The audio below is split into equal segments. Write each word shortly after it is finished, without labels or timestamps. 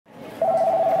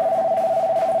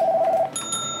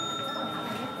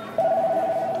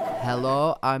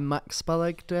Hello, I'm Max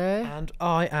Balegde. And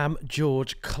I am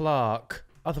George Clarke,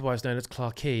 otherwise known as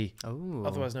Clarke. Oh.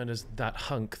 Otherwise known as that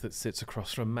hunk that sits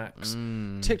across from Max.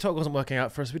 TikTok wasn't working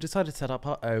out for us. We decided to set up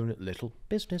our own little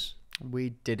business.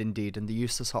 We did indeed, and the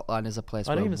Useless Hotline is a place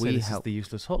I where didn't even say we this help. is the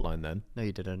Useless Hotline then. No,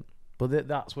 you didn't. But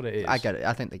that's what it is. I get it.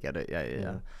 I think they get it.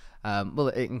 Yeah. Well,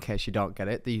 in case you don't get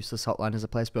it, the Useless Hotline is a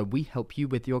place where we help you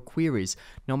with your queries,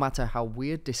 no matter how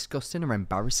weird, disgusting, or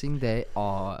embarrassing they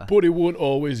are. But it won't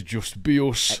always just be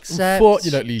us. Except...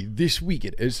 Unfortunately, this week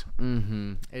it is.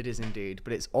 It is indeed,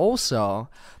 but it's also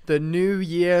the New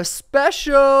Year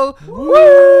special. Woo!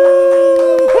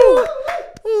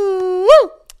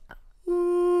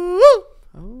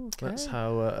 Okay. That's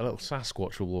how a little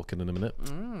Sasquatch will walk in a minute.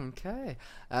 Okay.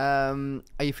 Are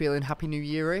you feeling Happy New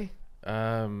Year-y?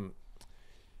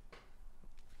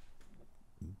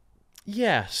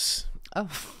 Yes. Oh,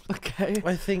 okay.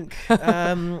 I think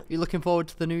You're looking forward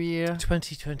to the new year?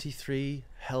 2023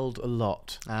 held a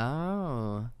lot.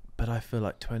 Oh. But I feel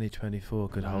like 2024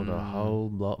 could hold a whole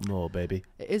lot more, baby.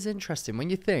 It is interesting when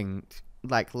you think,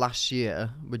 like last year,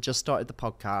 we just started the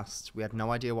podcast. We had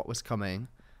no idea what was coming.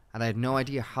 And I had no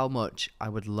idea how much I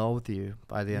would loathe you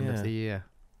by the end of the year.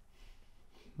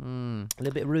 A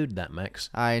little bit rude, that, Max.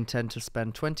 I intend to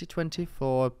spend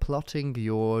 2024 plotting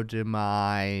your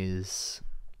demise.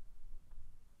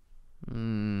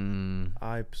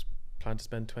 I plan to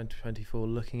spend 2024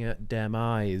 looking at dem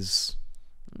eyes.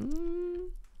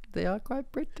 They are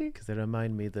quite pretty. Because they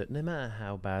remind me that no matter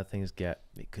how bad things get,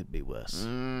 it could be worse.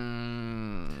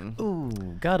 Ooh,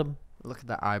 got 'em. Look at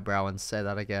that eyebrow and say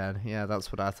that again. Yeah,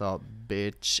 that's what I thought,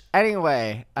 bitch.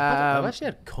 Anyway. I've actually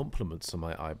had compliments on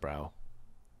my eyebrow.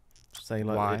 Saying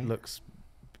like why? It looks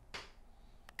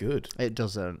good. It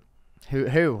doesn't.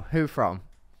 Who from?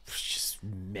 Just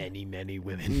many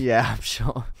women. Yeah,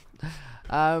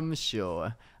 I'm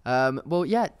sure. Well,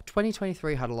 yeah,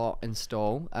 2023 had a lot in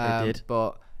store. It did.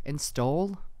 But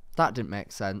install? That didn't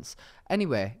make sense.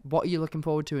 Anyway, what are you looking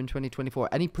forward to in 2024?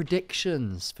 Any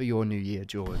predictions for your new year,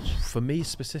 George? For me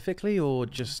specifically, or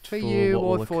just For you, what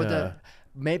or will for occur?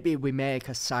 maybe we make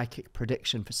a psychic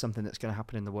prediction for something that's going to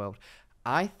happen in the world.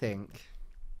 I think...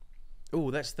 Oh,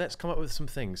 let's come up with some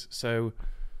things. So,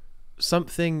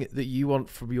 something that you want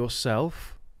from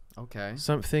yourself. Okay.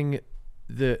 Something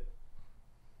that...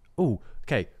 Oh,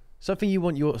 okay. Something you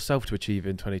want yourself to achieve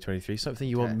in 2023. Something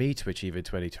you want me to achieve in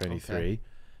 2023. Okay.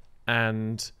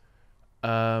 And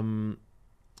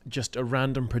just a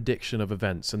random prediction of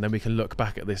events. And then we can look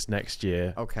back at this next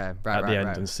year Okay, at the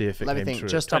end and see if it came true.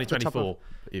 Just off the top 2024,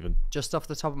 even. Just off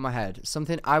the top of my head,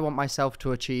 something I want myself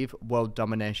to achieve, world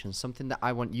domination. Something that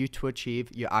I want you to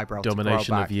achieve, your eyebrow Domination to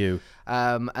grow back. of you.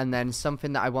 And then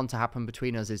something that I want to happen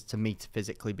between us is to me to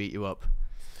physically beat you up.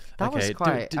 That was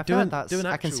quite... I feel like that's...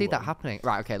 I can see that happening.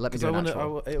 Right, okay, let me do an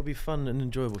actual one. It'll be fun and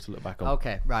enjoyable to look back on.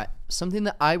 Okay, right. Something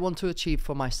that I want to achieve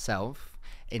for myself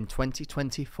in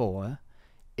 2024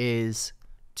 is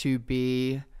to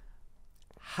be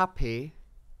happy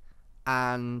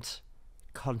and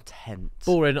content.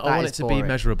 Boring. I want it to be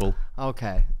measurable.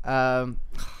 Okay. I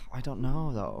don't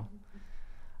know though.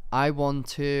 I want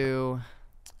to...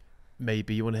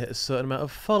 Maybe you want to hit a certain amount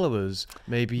of followers.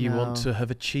 Maybe you want to have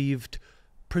achieved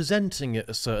presenting at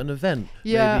a certain event.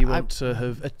 Yeah, maybe you want to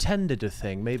have attended a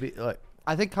thing. Maybe like...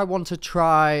 I think I want to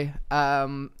try...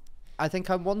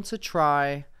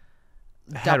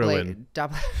 Heroin.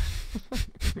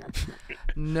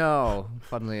 No,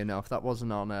 funnily enough, that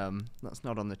wasn't on. That's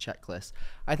not on the checklist.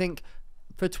 I think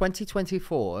for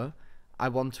 2024, I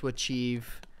want to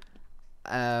achieve,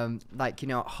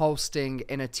 hosting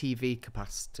in a TV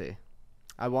capacity.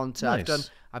 I want to. Nice.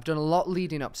 I've done a lot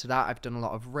leading up to that. I've done a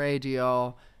lot of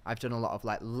radio. I've done a lot of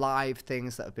like live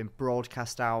things that have been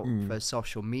broadcast out for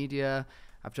social media.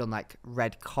 I've done like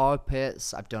red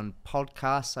carpets. I've done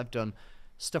podcasts. I've done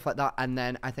stuff like that. And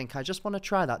then I think I just want to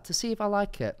try that to see if I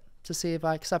like it.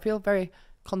 Because I feel very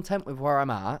content with where I'm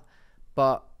at.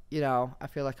 But, I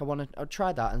feel like I'll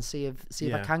try that and see if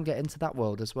I can get into that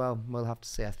world as well. We'll have to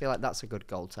see. I feel like that's a good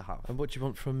goal to have. And what do you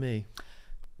want from me?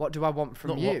 What do I want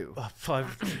from you? Look,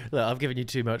 I've given you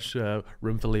too much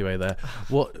room for leeway there.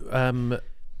 What is an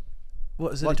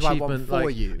What do I achievement want for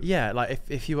you? Yeah, like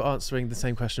if you were answering the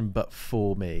same question but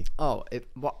for me. Oh,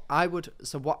 what I would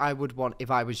want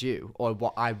if I was you, or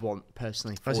what I want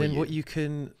personally for you. As in what you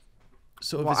can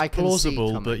sort of What I is can see plausible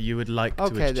coming. but you would like to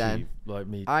achieve. Then. Like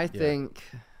me. I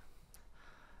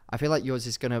feel like yours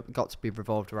is got to be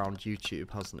revolved around YouTube,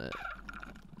 hasn't it?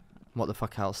 What the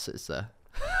fuck else is there?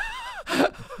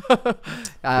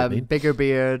 Bigger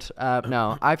beard.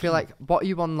 No, I feel like what are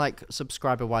you on like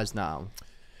subscriber wise now?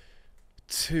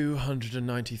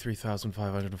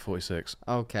 293,546.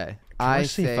 Okay. Can I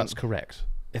see if think that's correct?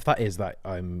 If that is that,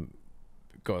 I'm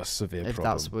got a severe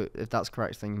problem. if that's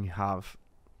correct, then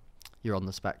you're on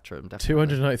the spectrum.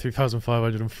 Definitely.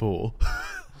 293,504.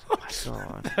 Oh my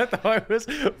god. I was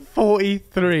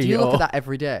 43. Do you look at that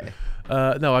every day?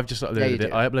 No, I've just uploaded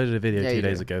it. I uploaded a video 2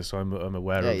 days ago, so I'm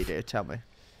aware of. Yeah, you do. Tell me.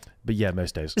 But yeah,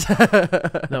 most days.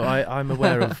 No, I'm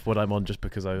aware of what I'm on just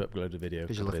because I uploaded a video.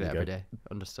 Because you look at it every day.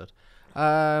 Understood.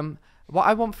 What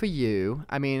I want for you,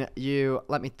 I mean,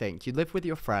 let me think. You live with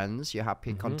your friends. You're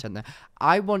happy and content there.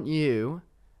 I want you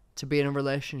to be in a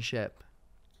relationship.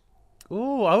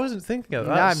 Oh, I wasn't thinking of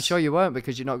that. Yeah, I'm sure you weren't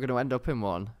because you're not going to end up in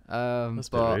one. That's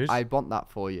a bit but rude. I want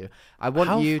that for you. I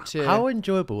want you to. How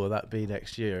enjoyable will that be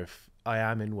next year if I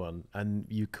am in one and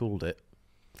you called it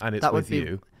and it's with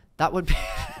you? That would be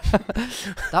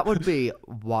that would be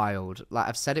wild. Like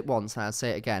I've said it once and I'll say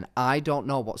it again. I don't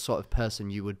know what sort of person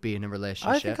you would be in a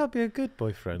relationship. I think I'd be a good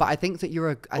boyfriend. But I think that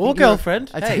you're or girlfriend.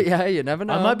 Yeah, you never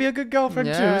know. I might be a good girlfriend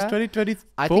too. It's 2024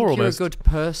 I think almost. you're a good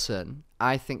person.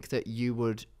 I think that you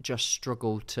would just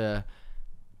struggle to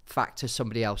factor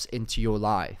somebody else into your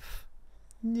life.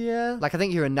 Yeah. Like I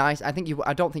think you're a nice. I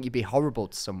don't think you'd be horrible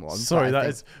to someone. Sorry,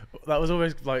 that was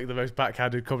always like the most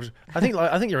backhanded conversation. I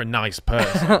think you're a nice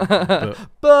person.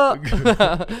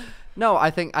 but no, I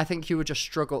think you would just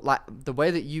struggle. Like the way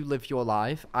that you live your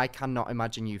life, I cannot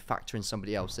imagine you factoring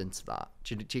somebody else into that.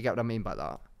 Do you get what I mean by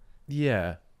that?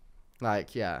 Yeah.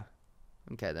 Like yeah.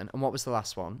 Okay then. And what was the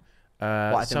last one?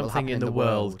 Something in the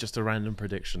world, just a random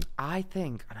prediction. I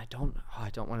think, and I don't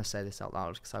want to say this out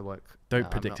loud because I work.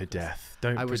 Don't predict a death.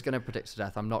 I was going to predict a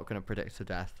death. I'm not going to predict a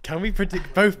death. Can we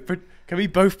predict both? Can we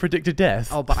both predict a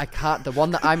death? Oh, but I can't. The one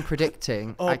that I'm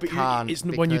predicting, I can't. It's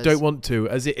one you don't want to.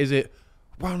 Is it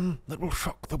one that will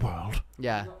shock the world?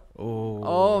 Yeah.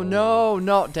 Oh no,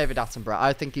 not David Attenborough.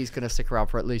 I think he's going to stick around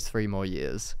for at least 3 more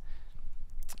years.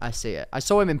 I see it. I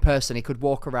saw him in person. He could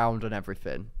walk around and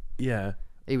everything. Yeah.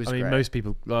 He was great. Most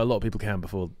people, a lot of people can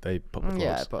before they pop the clogs.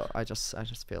 Yeah, but I just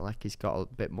feel like he's got a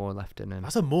bit more left in him.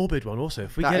 That's a morbid one also.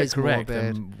 If we get it correct,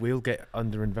 then we'll get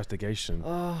under investigation.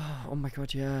 Oh my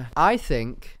god, yeah. I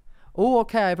think... Oh,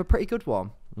 okay, I have a pretty good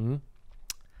one. Mm-hmm.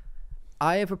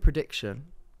 I have a prediction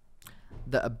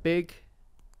that a big...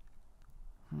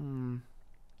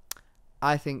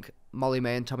 I think Molly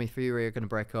May and Tommy Fury are going to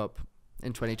break up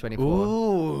in 2024.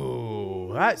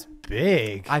 Ooh, that's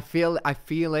big. I feel it.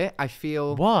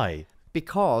 Why?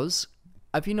 Because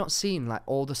have you not seen like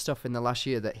all the stuff in the last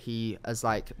year that he has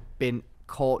like been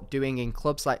caught doing in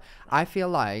clubs? Like I feel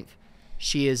like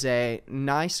she is a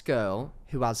nice girl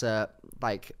who has a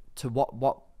like to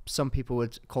what some people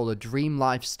would call a dream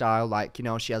lifestyle. Like, you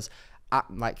know, she has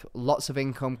like lots of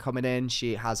income coming in.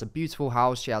 She has a beautiful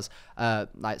house. She has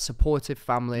like supportive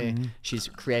family. Mm-hmm. She's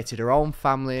created her own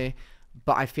family.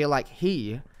 But I feel like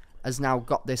he has now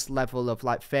got this level of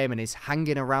like fame and is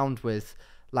hanging around with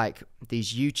like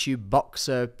these YouTube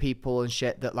boxer people and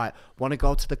shit that like want to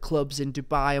go to the clubs in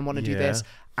Dubai and want to do this.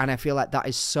 And I feel like that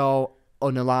is so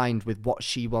unaligned with what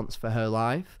she wants for her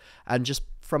life. And just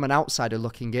from an outsider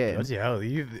looking in. Bloody hell,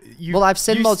 well, I've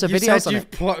seen loads of videos on it.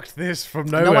 You've plucked this from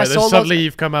nowhere. Then suddenly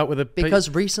you've come out with a because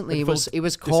recently he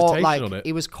was caught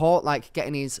like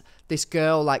getting this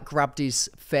girl like grabbed his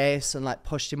face and like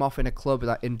pushed him off in a club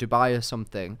like in Dubai or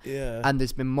something. Yeah. And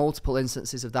there's been multiple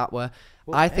instances of that where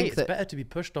it's better to be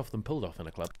pushed off than pulled off in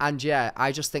a club. And yeah,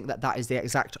 I just think that is the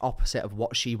exact opposite of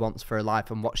what she wants for her life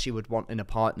and what she would want in a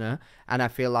partner. And I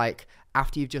feel like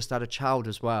after you've just had a child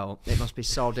as well, it must be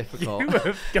so difficult. You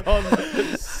have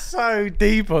gone so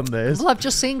deep on this. Well, I've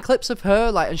just seen clips of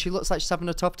her, like, and she looks like she's having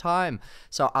a tough time.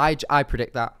 So I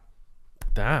predict that.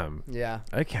 Damn. Yeah.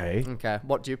 Okay.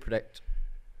 What do you predict?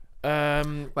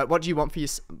 What do you want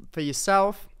for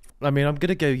yourself? I mean, I'm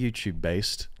gonna go YouTube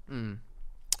based.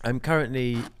 I'm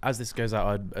currently, as this goes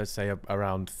out, I'd say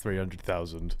around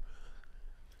 300,000.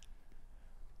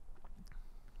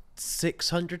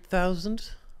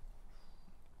 600,000.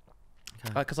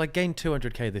 Because I gained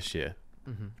 200k this year.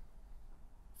 Mm-hmm.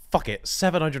 Fuck it,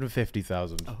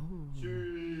 750,000. Oh.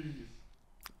 Jeez.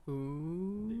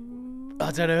 Ooh.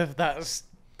 I don't know if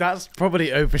that's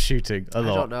probably overshooting a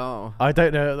lot. I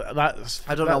don't know.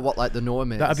 I don't know what like the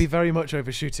norm is. That'd be very much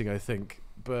overshooting, I think.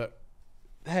 But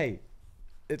hey,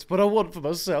 it's what I want for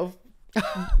myself.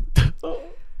 Okay.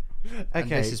 And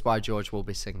this is why George will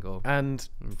be single. And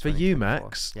for you,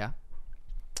 Max. Yeah.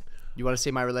 You want to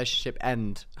see my relationship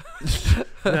end?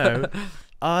 No.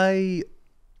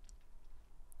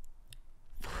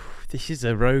 This is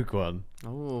a rogue one.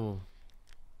 Oh.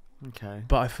 Okay.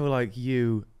 But I feel like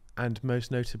you, and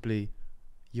most notably,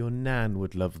 your nan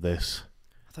would love this.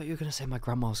 I thought you were going to say my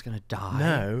grandma was going to die.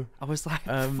 No. I was like,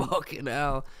 fucking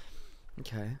hell.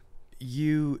 Okay.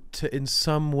 You to in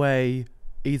some way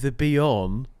either be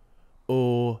on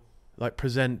or like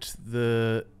present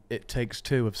the It Takes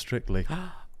Two of Strictly.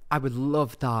 I would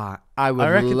love that. I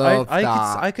would love that.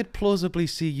 I could plausibly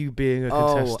see you being a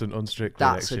contestant on Strictly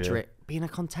next year. Being a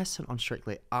contestant on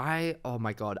Strictly. Oh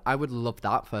my God. I would love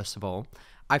that, first of all.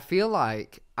 I feel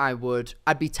like I'd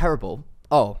be terrible.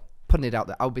 Oh, putting it out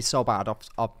there. I would be so bad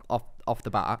off the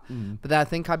bat. But then I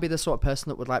think I'd be the sort of person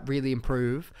that would like really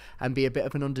improve and be a bit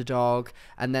of an underdog.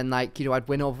 And then like, you know, I'd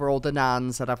win over all the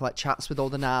nans. I'd have like chats with all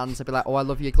the nans. I'd be like, oh, I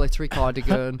love your glittery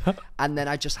cardigan. And then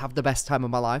I'd just have the best time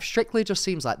of my life. Strictly just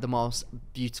seems like the most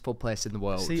beautiful place in the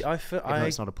world. See,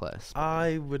 it's not a place.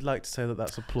 I would like to say that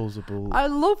that's a plausible. I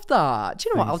love that. Do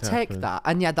you know what? I'll take that.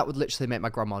 And yeah, that would literally make my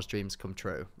grandma's dreams come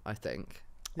true, I think.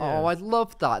 Yeah. Oh, I'd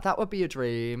love that. That would be a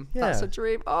dream. Yeah. That's a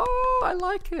dream. Oh, I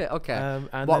like it. Okay.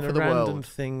 And what then for the random world?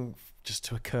 Thing just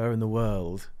to occur in the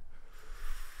world.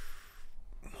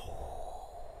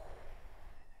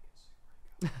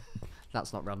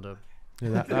 That's not random.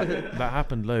 Yeah, that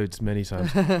happened many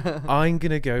times. I'm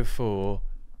gonna go for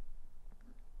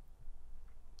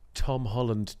Tom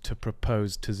Holland to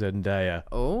propose to Zendaya.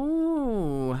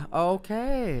 Oh,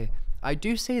 okay. I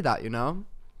do see that, you know.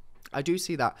 I do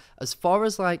see that. As far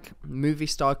as like movie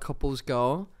star couples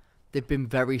go, they've been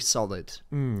very solid.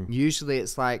 Usually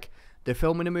it's like they're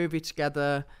filming a movie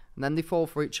together and then they fall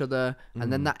for each other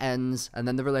and then that ends and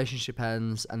then the relationship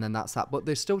ends and then that's that. But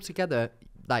they're still together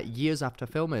like years after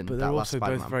filming. But they're that also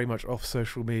last both very much off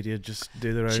social media, just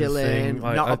do their own chilling, thing.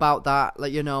 Not about that,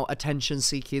 like, you know,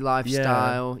 attention-seeky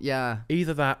lifestyle. Yeah.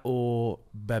 Either that or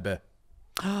Bebe.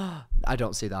 I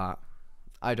don't see that.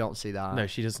 No,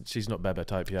 she doesn't. She's not Bebe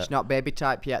type yet. She's not baby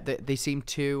type yet. They seem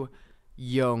too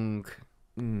young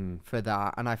for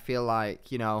that. And I feel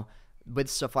like, you know, with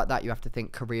stuff like that, you have to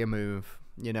think career move.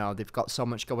 You know, they've got so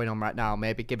much going on right now.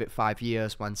 Maybe give it 5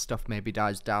 years when stuff maybe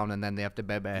dies down and then they have the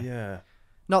baby. Yeah.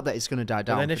 Not that it's going to die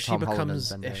down. And then if she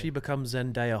becomes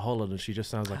Zendaya Holland, she just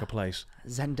sounds like a place.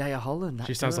 Zendaya Holland.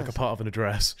 She sounds like a part of an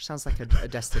address. She sounds like a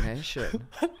destination.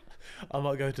 I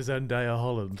might go to Zendaya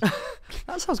Holland.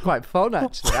 That sounds quite fun,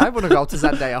 actually. I want to go to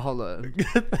Zendaya Holland.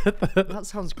 That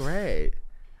sounds great.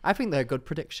 I think they're good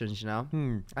predictions, you know.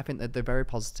 I think that they're very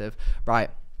positive. Right.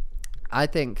 I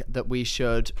think that we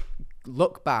should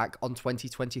look back on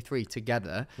 2023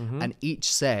 together and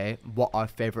each say what our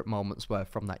favourite moments were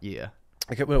from that year.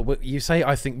 Okay, well, you say,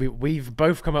 I think we've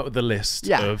both come up with a list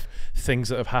of things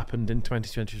that have happened in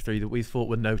 2023 that we thought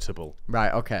were notable.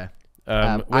 Right, okay.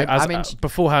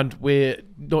 Beforehand,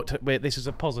 this is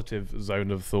a positive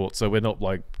zone of thought, so we're not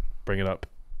like bringing up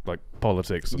like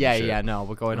politics. No,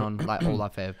 we're going on like all our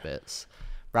favourite bits.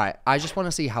 Right, I just want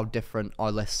to see how different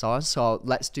our lists are, so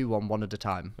let's do one at a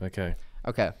time. Okay.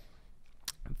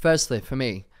 Firstly, for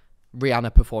me,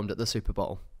 Rihanna performed at the Super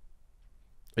Bowl.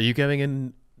 Are you going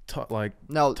in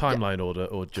timeline order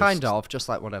or just kind of just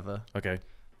like whatever? Okay.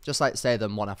 Just like say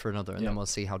them one after another, and then we'll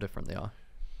see how different they are.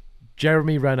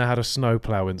 Jeremy Renner had a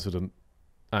snowplow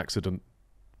accident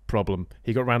problem.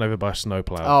 He got ran over by a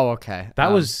snowplow. Oh, okay.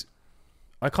 That was.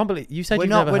 I can't believe you said you've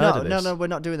never heard of this. No, we're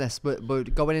not doing this. We're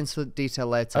going into detail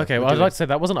later. Okay, well, I'd like to say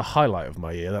that wasn't a highlight of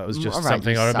my year. That was just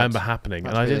something I remember happening,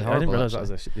 and I didn't realize that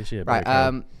was this year. Right.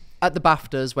 At the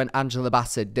BAFTAs, when Angela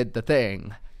Bassett did the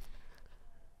thing.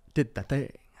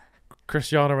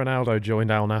 Cristiano Ronaldo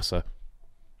joined Al Nassr.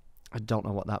 I don't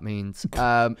know what that means.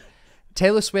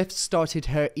 Taylor Swift started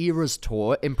her Eras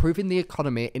tour, improving the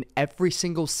economy in every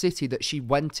single city that she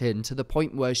went in, to the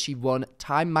point where she won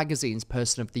Time Magazine's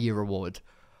Person of the Year award.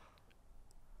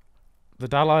 The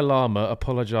Dalai Lama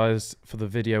apologized for the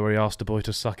video where he asked a boy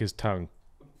to suck his tongue.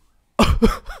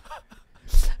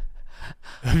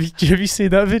 Have you seen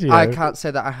that video? I can't say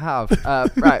that I have.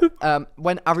 Right.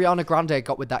 When Ariana Grande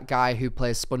got with that guy who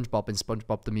plays SpongeBob in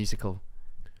SpongeBob the Musical.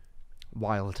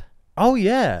 Wild. Oh,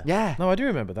 yeah. Yeah. No, I do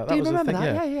remember that. Do you remember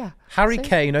that? Yeah. Harry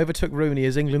Kane overtook Rooney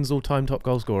as England's all-time top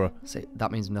goal scorer. See,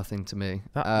 that means nothing to me.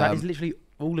 That is literally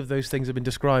all of those things have been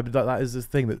described. That is the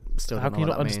thing that. Still how can you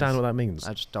not understand what that means?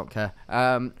 I just don't care.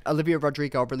 Olivia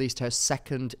Rodrigo released her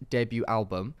second debut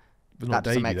album. That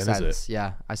doesn't make sense. Is it?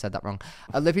 Yeah, I said that wrong.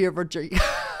 Olivia Rodrigo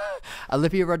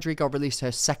released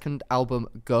her second album,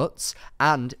 Guts,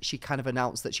 and she kind of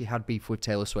announced that she had beef with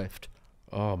Taylor Swift.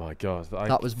 Oh my god,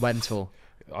 that was mental.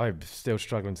 I'm still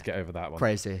struggling to get over that one.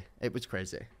 Crazy. It was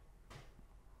crazy.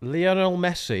 Lionel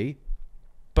Messi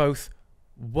both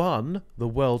won the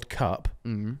World Cup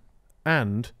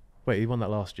and... Wait, he won that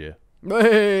last year.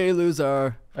 Hey,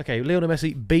 loser. Okay, Lionel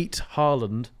Messi beat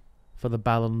Haaland for the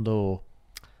Ballon d'Or.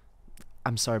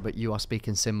 I'm sorry, but you are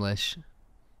speaking Simlish.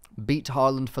 Beat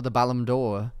Haaland for the Ballon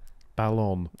d'Or.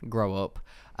 Ballon. Grow up.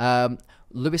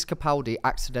 Lewis Capaldi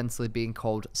accidentally being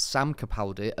called Sam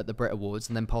Capaldi at the Brit Awards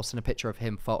and then posting a picture of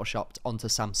him photoshopped onto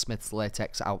Sam Smith's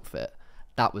latex outfit.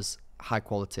 That was high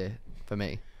quality for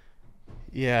me.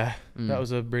 Yeah, that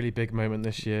was a really big moment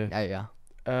this year.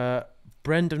 Yeah.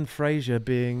 Brendan Fraser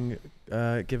being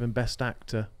given Best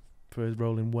Actor for his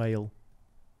role in Whale.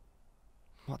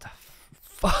 What the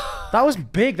fuck? That was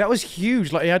big. That was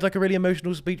huge. Like, he had like a really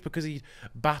emotional speech because he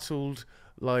battled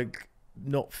like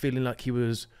not feeling like he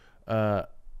was had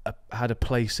a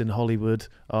place in Hollywood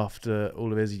after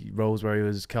all of his roles where he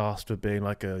was cast for being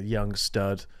like a young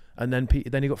stud, and then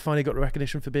he finally got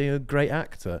recognition for being a great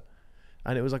actor,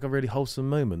 and it was like a really wholesome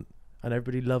moment, and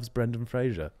everybody loves Brendan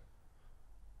Fraser.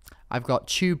 I've got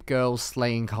Tube Girls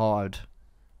slaying hard.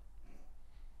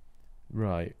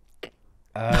 Right.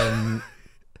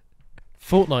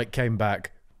 Fortnite came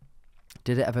back.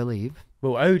 Did it ever leave?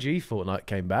 Well, OG Fortnite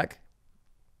came back.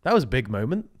 That was a big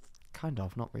moment. Kind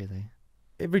of, not really.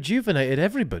 It rejuvenated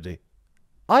everybody.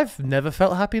 I've never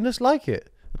felt happiness like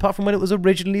it, apart from when it was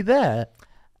originally there.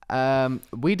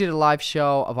 We did a live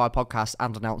show of our podcast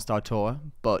and announced our tour,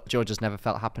 but George has never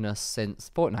felt happiness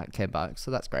since Fortnite came back,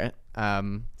 so that's great.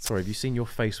 Sorry, have you seen your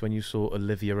face when you saw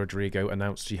Olivia Rodrigo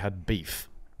announce she had beef?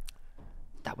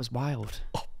 That was wild.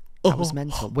 That was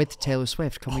mental. With Taylor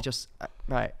Swift. Can we just...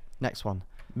 right, next one.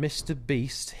 Mr.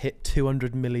 Beast hit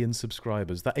 200 million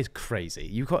subscribers. That is crazy.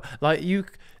 You got like you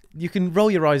can roll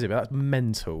your eyes at it. That's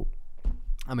mental.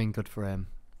 I mean, good for him.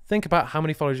 Think about how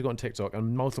many followers you got on TikTok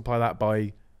and multiply that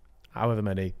by however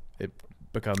many it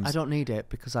becomes. I don't need it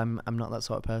because I'm not that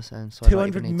sort of person. So 200 I don't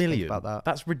even need million. to think about that.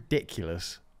 That's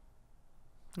ridiculous.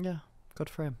 Yeah, good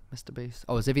for him, Mr. Beast.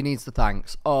 Oh, as if he needs the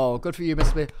thanks. Oh, good for you,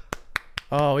 Mr. Beast.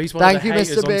 Oh, he's one Thank of the you,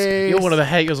 haters Mr. Beast. You're one of the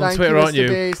haters on Thank Twitter, you, aren't you?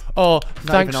 Mr. Beast. Oh, Not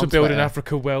thanks even for on building Twitter.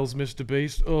 Africa Wells, Mr.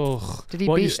 Beast. Oh, Did he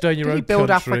why don't you stay in your own build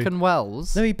country? African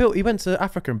wells? No, he went to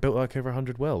Africa and built like over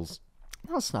 100 wells.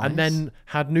 That's nice. And then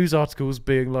had news articles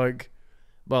being like,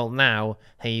 well, now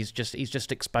he's just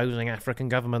exposing African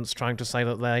governments trying to say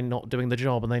that they're not doing the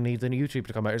job and they need the YouTube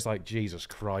to come out. It's like, Jesus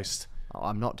Christ. Oh,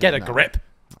 I'm not doing Get a grip.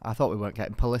 I thought we weren't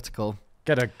getting political.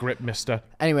 Get a grip, mister.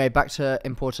 Anyway, back to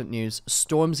important news.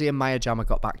 Stormzy and Maya Jama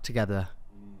got back together.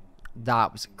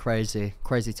 That was crazy.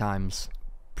 Crazy times.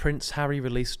 Prince Harry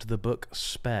released the book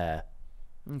Spare.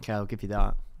 Okay, I'll give you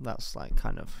that. That's like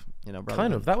kind of, relevant.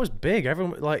 Kind of. That was big.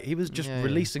 Everyone, like, he was just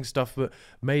releasing stuff that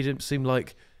made him seem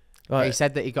like... He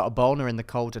said that he got a boner in the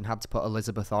cold and had to put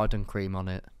Elizabeth Arden cream on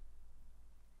it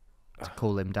to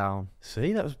cool him down.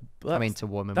 See, to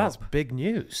warm him up. That's big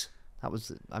news. That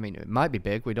was, it might be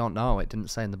big. We don't know. It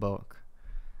didn't say in the book.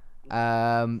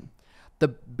 The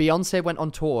Beyonce went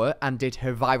on tour and did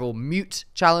her viral mute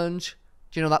challenge.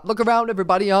 Do you know that? Look around,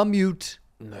 everybody, I'm mute.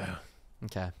 No.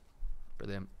 Okay.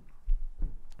 Brilliant.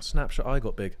 Snapshot I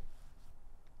got big.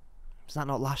 Was that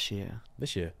not last year?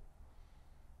 This year.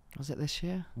 Was it this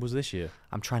year? Was this year.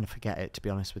 I'm trying to forget it, to be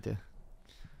honest with you.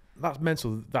 That's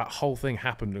mental. That whole thing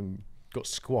happened and got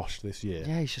squashed this year.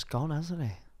 Yeah, he's just gone, hasn't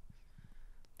he?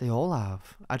 They all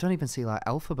have. I don't even see like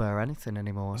Alphabet or anything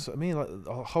anymore. So, I mean, like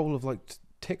a whole of like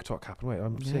TikTok happened. Wait,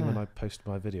 I'm seeing when I posted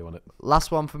my video on it.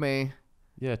 Last one for me.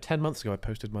 Yeah, 10 months ago I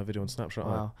posted my video on Snapshot.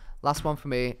 Wow. Last one for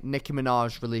me. Nicki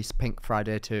Minaj released Pink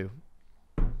Friday 2.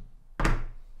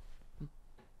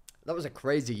 That was a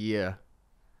crazy year.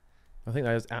 I think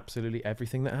that is absolutely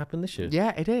everything that happened this year.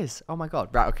 Yeah, it is. Oh my god.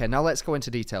 Right, okay, now let's go into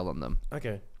detail on them.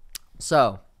 Okay.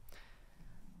 So,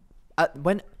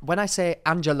 when I say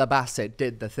Angela Bassett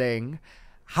did the thing,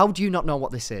 how do you not know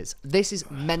what this is? This is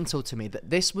mental to me that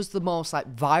this was the most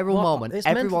like viral moment. It's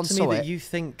Everyone mental to saw me it. that you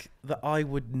think that I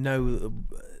would know.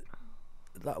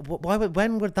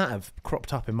 When would that have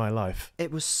cropped up in my life?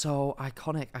 It was so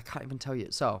iconic. I can't even tell you.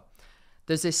 So,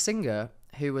 there's this singer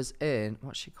who was in,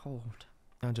 what's she called?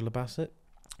 Angela Bassett?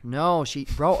 No, she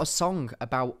wrote a song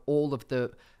about all of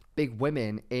the big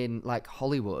women in like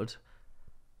Hollywood.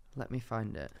 Let me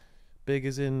find it. Big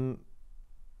as in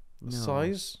No.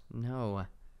 size? No.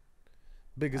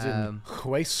 Big as in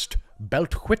waist,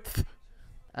 belt width?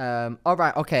 All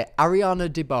right, okay. Ariana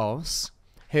DeBose,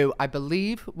 who I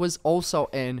believe was also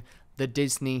in the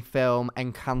Disney film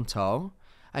Encanto.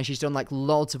 And she's done like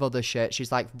loads of other shit.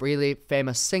 She's like really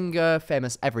famous singer,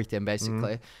 famous everything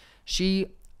basically. She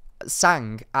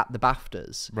sang at the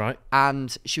BAFTAs. Right.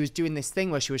 And she was doing this thing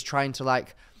where she was trying to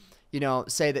like,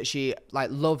 say that she like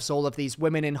loves all of these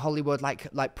women in Hollywood,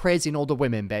 like praising all the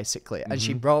women basically. And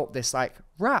she wrote this like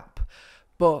rap.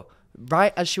 But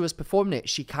right as she was performing it,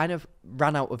 she kind of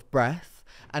ran out of breath.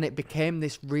 And it became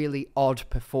this really odd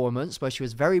performance where she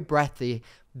was very breathy,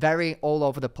 very all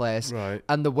over the place. Right.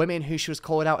 And the women who she was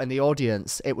calling out in the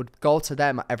audience, it would go to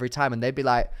them every time, and they'd be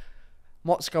like,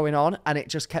 "What's going on?" And it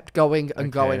just kept going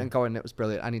and going and going. It was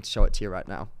brilliant. I need to show it to you right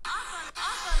now.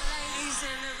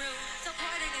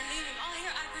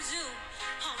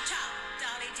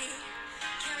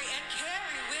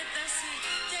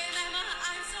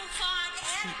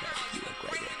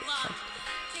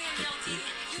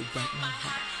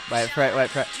 Wait for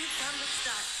it.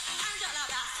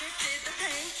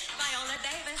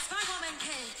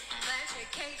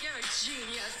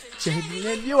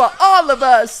 Jamie, you are all of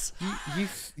us.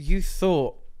 You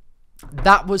thought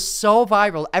that was so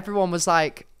viral. Everyone was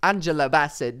like, Angela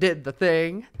Bassett did the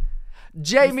thing.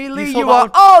 Jamie Lee, you are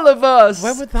all of us.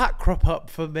 When would that crop up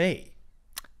for me?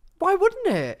 Why wouldn't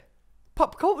it?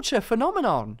 Pop culture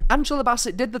phenomenon. Angela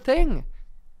Bassett did the thing.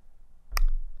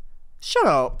 Shut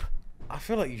up. I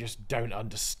feel like you just don't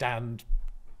understand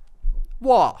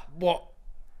what,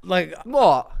 like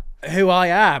what, who I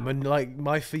am and like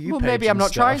my For You page. Well, maybe I'm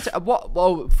not stuff. trying to. What?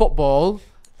 Well, football.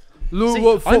 Look See,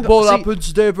 what football happened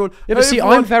today, everyone. Yeah, but see,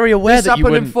 I'm very aware that you happened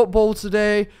wouldn't. in football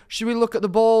today. Should we look at the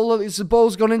ball? The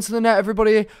ball's gone into the net,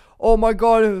 everybody. Oh my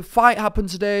God, a fight happened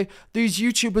today. These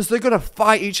YouTubers, they're going to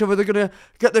fight each other. They're going to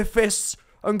get their fists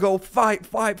and go fight.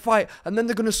 And then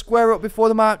they're going to square up before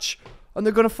the match. And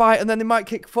they're going to fight. And then they might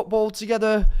kick football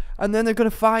together. And then they're going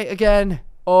to fight again.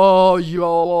 Oh,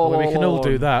 yo. Well, we can all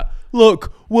do that.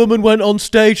 Look, woman went on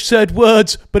stage, said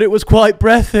words, but it was quite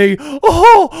breathy.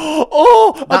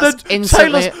 That's and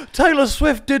then Taylor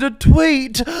Swift did a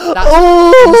tweet.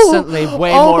 That's instantly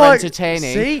way more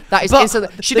entertaining. See? That is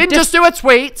instantly. She didn't just do a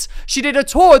tweet. She did a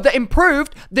tour that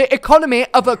improved the economy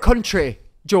of a country,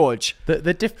 George.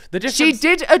 The difference. She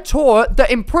did a tour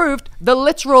that improved the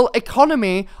literal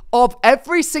economy of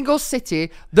every single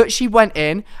city that she went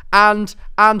in, and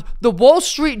the Wall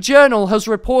Street Journal has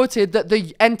reported that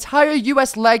the entire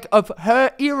US leg of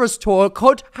her Eras tour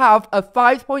could have a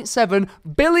 $5.7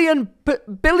 billion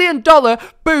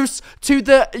boost to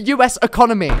the US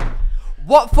economy.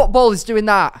 What football is doing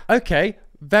that? Okay,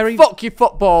 very. Fuck you,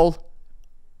 football.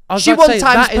 She won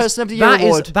Times Person of the Year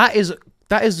award. That is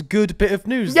a good bit of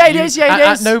news. Yeah, it is.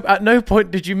 At no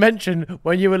point did you mention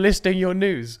when you were listing your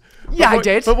news. I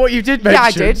did. But what you did mention. Yeah,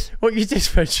 I did. What you did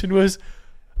mention was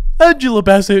Angela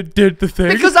Bassett did the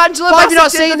thing. Because Angela Why Bassett have you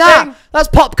not did seen the that? thing. That's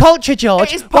pop culture,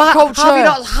 George. It is pop culture.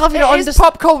 Have you not It is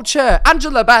pop culture.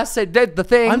 Angela Bassett did the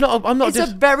thing. I'm not. It's a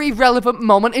very relevant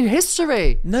moment in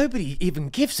history. Nobody even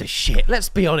gives a shit. Let's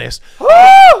be honest. Woo!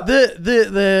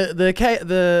 The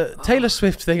Taylor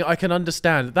Swift thing, I can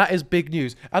understand. That is big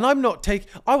news, and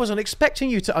I wasn't expecting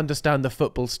you to understand the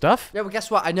football stuff. Yeah, well, guess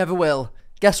what? I never will.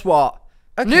 Guess what?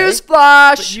 Okay,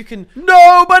 Newsflash! but you can.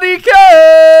 Nobody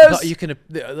cares. But you can.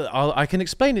 I can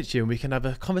explain it to you, and we can have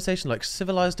a conversation like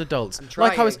civilized adults.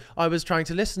 Trying. Like I was trying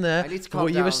to listen there I need to to calm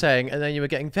what you were down. saying, and then you were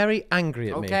getting very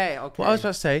angry at me. Okay. What I was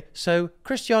about to say. So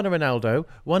Cristiano Ronaldo,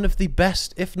 one of the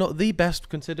best, if not the best,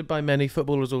 considered by many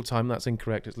footballers all time. That's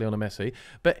incorrect. It's Lionel Messi,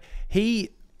 but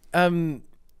he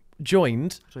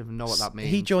joined. I don't even know what that means.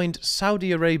 He joined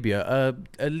Saudi Arabia,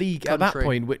 a league at that Country.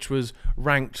 point which was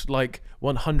ranked like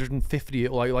 150,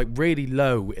 like really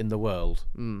low in the world.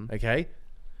 Okay,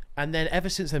 and then ever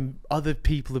since then, other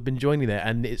people have been joining there,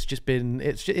 and it's just been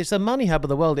it's a money hub of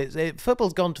the world.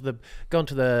 Football's gone to the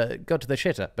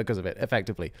shitter because of it,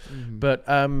 effectively. But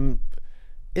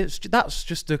that's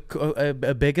just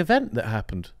a big event that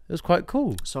happened. It was quite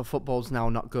cool. So football's now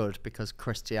not good because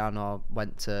Cristiano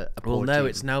went to a poor Well, no, team.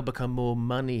 it's now become more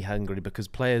money hungry because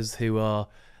players who are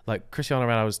like Cristiano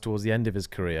Ronaldo was towards the end of his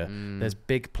career. There's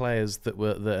big players that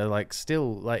are like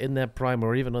still like in their prime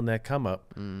or even on their come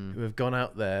up who have gone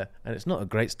out there, and it's not a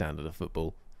great standard of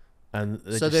football. And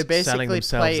so they're they're just selling basically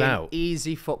themselves playing out.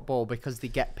 easy football because they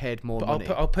get paid more But money.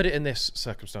 I'll put it in this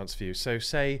circumstance for you. So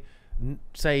say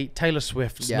Taylor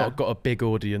Swift's Yeah. not got a big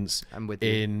audience I'm with you.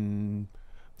 in.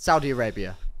 Saudi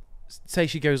Arabia. Say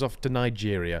she goes off to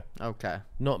Nigeria. Okay.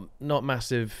 Not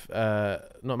massive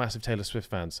Taylor Swift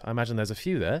fans. I imagine there's a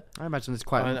few there. I imagine there's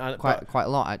quite But- quite a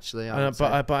lot actually. I would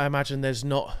say. But I imagine there's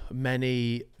not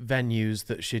many venues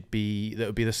that would be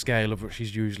the scale of what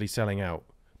she's usually selling out.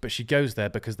 But she goes there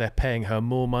because they're paying her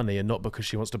more money and not because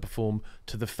she wants to perform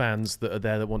to the fans that are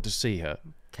there that want to see her.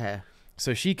 Okay.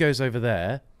 So she goes over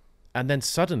there, and then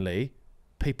suddenly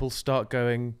people start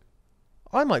going,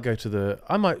 I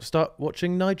might start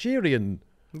watching Nigerian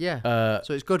Yeah.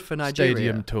 So it's good for Nigeria.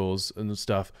 stadium tours and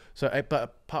stuff. So, but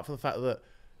apart from the fact that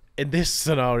in this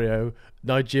scenario,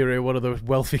 Nigeria, one of the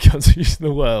wealthy countries in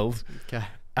the world, Okay.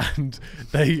 and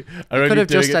they are You only could have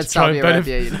doing just it said to try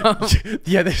Saudi and Arabia,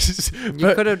 Yeah, this is.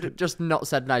 You could have just not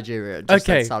said Nigeria. Just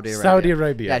Okay, said Saudi Arabia. Saudi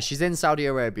Arabia. Yeah, she's in Saudi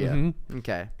Arabia. Mhm.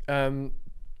 Okay.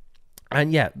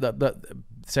 And yeah, that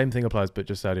same thing applies, but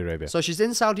just Saudi Arabia. So she's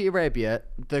in Saudi Arabia.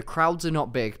 The crowds are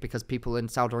not big because people in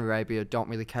Saudi Arabia don't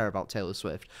really care about Taylor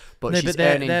Swift. But No, she's but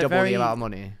they're earning double very- the amount of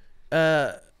money.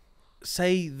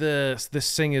 Say the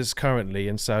singers currently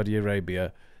in Saudi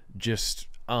Arabia just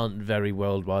aren't very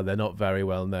worldwide. They're not very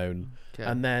well known. Okay.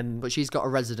 And then, But she's got a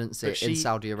residency but in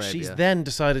Saudi Arabia. she's then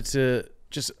decided to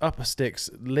just up her sticks,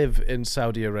 live in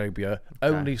Saudi Arabia,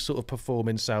 only sort of perform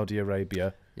in Saudi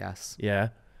Arabia. Yes. Yeah.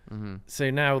 So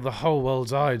now the whole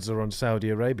world's eyes are on Saudi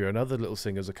Arabia, and other little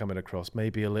singers are coming across.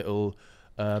 Maybe a little.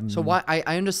 So why?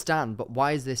 I understand, but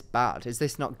why is this bad? Is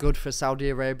this not good for Saudi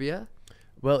Arabia?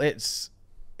 Well, it's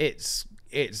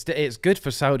good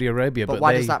for Saudi Arabia, But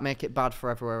why does that make it bad for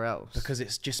everywhere else? Because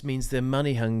it just means they're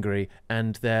money hungry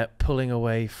and they're pulling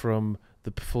away from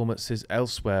the performances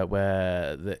elsewhere.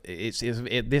 Where this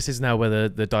is now where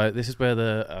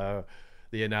the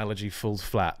analogy falls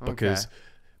flat because.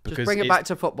 Just bring it back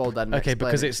to football then. Okay,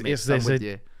 because it's this.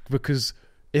 Because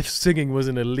if singing was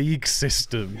in a league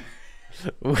system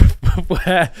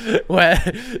where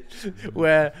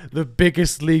the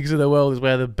biggest leagues in the world is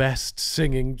where the best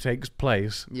singing takes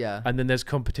place. Yeah. And then there's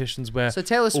competitions where So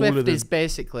Taylor all Swift of them- is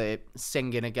basically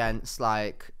singing against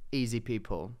like easy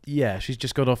people. Yeah, she's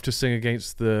just gone off to sing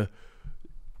against the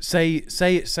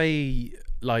say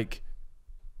like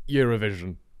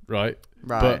Eurovision, right?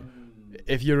 Right. But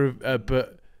if you're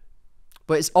But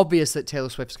it's obvious that Taylor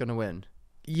Swift's going to win.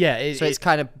 yeah, So it's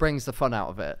kind of brings the fun out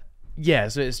of it. yeah,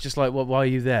 so it's just like, well, why are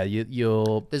you there?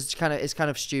 You're It's kind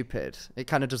of stupid. It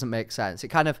kind of doesn't make sense. It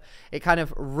kind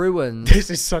of ruins. This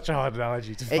is such a hard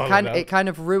analogy to follow. It kind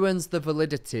of ruins the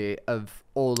validity of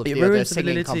all of It the other ruins the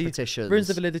singing validity. competitions. Ruins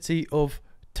the validity of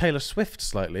Taylor Swift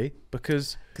slightly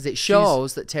because it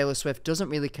shows that Taylor Swift doesn't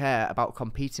really care about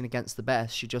competing against the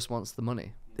best. She just wants the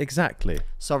money. exactly.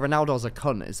 So Ronaldo's a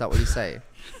cunt. Is that what you say?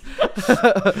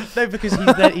 No, because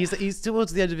he's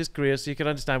towards the end of his career, so you can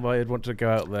understand why he'd want to go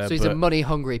out there. So he's a money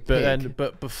hungry pig.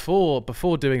 But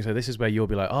before doing so, this is where you'll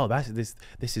be like, oh,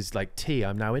 this is like tea.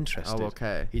 I'm now interested. Oh,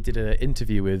 okay. He did an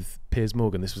interview with Piers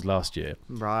Morgan. This was last year.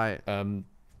 Right. And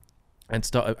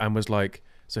was like,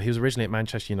 so he was originally at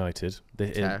Manchester United,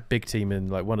 the big team in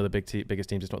like one of the biggest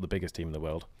teams. It's not the biggest team in the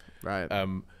world. Right.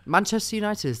 Manchester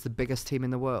United is the biggest team in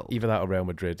the world. Either that or Real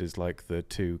Madrid is like the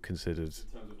two considered.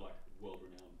 In terms of like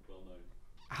world-renowned, well-known.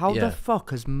 How Yeah. the fuck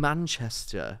has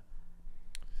Manchester?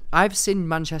 I've seen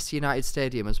Manchester United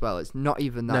Stadium as well. It's not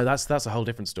even that. No, that's a whole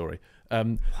different story. But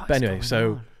is anyway, going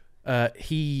so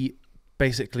he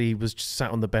basically was just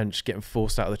sat on the bench getting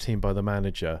forced out of the team by the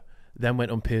manager. Then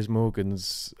went on Piers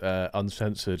Morgan's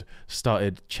Uncensored,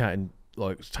 started chatting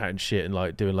shit and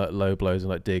like doing like low blows and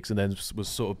like digs, and then was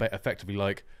sort of effectively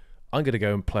like, I'm gonna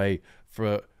go and play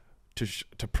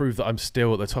to prove that I'm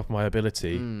still at the top of my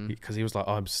ability, because he was like,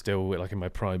 I'm still like in my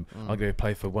prime. I'm gonna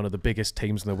play for one of the biggest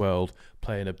teams in the world,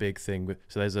 playing a big thing.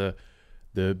 So there's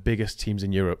the biggest teams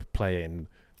in Europe playing,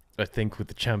 I think, with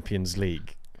the Champions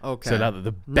League. Okay. So now that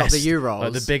the Not best, the Euros.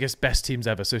 like the best teams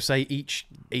ever. So say each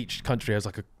country has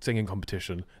like a singing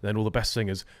competition, then all the best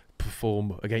singers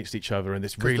perform against each other in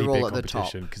this really they're all big at the top.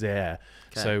 competition. Because yeah,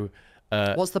 Okay. so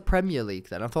What's the Premier League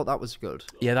then? I thought that was good.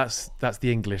 yeah, that's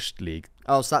the English league.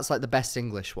 Oh, so that's like the best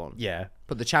English one. Yeah.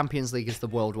 But the Champions League is the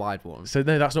worldwide one. So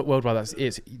no, that's not worldwide.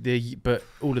 But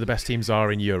all of the best teams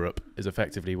are in Europe. Is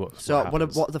effectively what. So what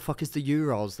happens. what the fuck is the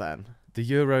Euros then? The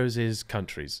Euros is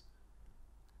countries.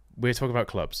 We're talking about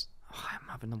clubs. Oh, I'm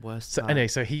having the worst So time. anyway,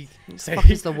 so he. So fuck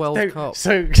is the World Cup?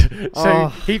 So Oh.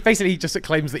 he basically just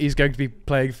claims that he's going to be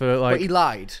playing for like. But he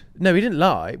lied. No, he didn't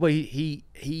lie. Well, he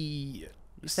He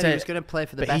said he was going to play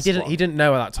for the but best he didn't. one. He didn't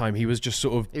know at that time. He was just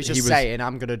sort of. He was just saying,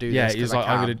 I'm going to do Yeah, this he was 'cause like,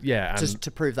 I I'm can, gonna. Yeah, and just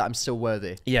to prove that I'm still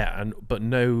worthy. yeah, but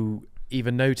no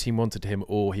team wanted him,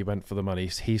 or he went for the money.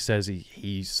 He says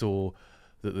he saw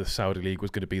that the Saudi League was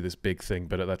going to be this big thing,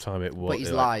 but at that time it was. But he's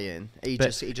lying. He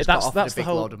But just got offered a big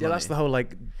load of money. that's the whole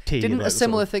like tea. Didn't like, a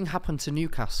similar thing happen to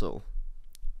Newcastle?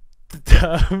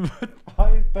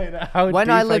 When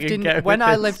I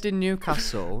lived in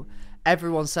Newcastle,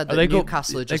 everyone said that they got-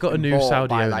 Newcastle had they just got a been new bought Saudi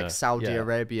by owner. like Saudi Yeah.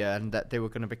 Arabia, and that they were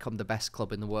going to become the best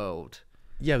club in the world.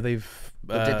 Yeah, they've.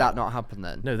 But did that not happen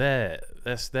then? No,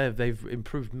 they've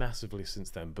improved massively since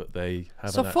then, but they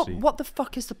haven't So actually. what the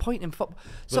fuck is the point in football?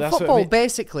 So that's what I football mean.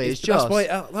 basically is just.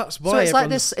 That's why. So it's like everyone's-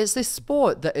 this. It's this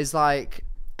sport that is like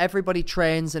everybody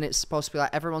trains, and it's supposed to be like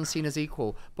everyone's seen as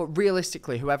equal. But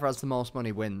realistically, whoever has the most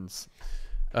money wins.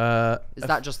 Is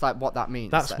that just like what that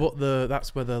means? That's then?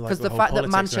 that's where the like Because the whole fact that politics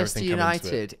and Manchester everything come into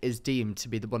it. United is deemed to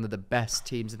be one of the best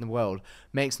teams in the world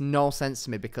makes no sense to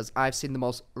me, because I've seen the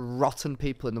most rotten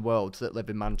people in the world that live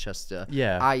in Manchester.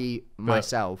 Yeah, i.e. but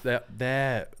myself.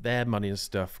 Their money and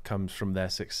stuff comes from their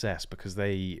success because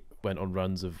they went on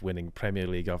runs of winning Premier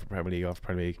League after Premier League after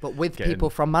Premier League. But with people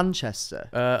from Manchester.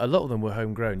 A lot of them were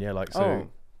homegrown. Yeah, like so. Oh.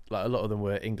 Like a lot of them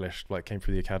were English, like came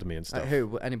through the academy and stuff. Like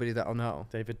who? Anybody that I know?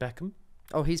 David Beckham.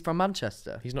 Oh, he's from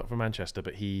Manchester. He's not from Manchester,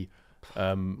 but he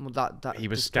Well, that he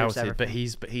was disproves scouted, but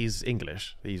everything. he's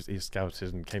English. He's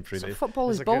scouted and came through. So the, football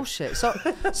is there's like a- bullshit.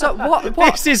 So what?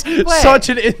 This is such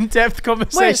an in-depth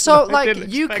conversation. Wait, so I like didn't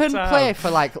you expect can to play have. for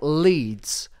like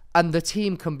Leeds, and the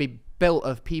team can be built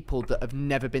of people that have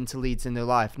never been to Leeds in their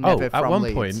life. Never from at one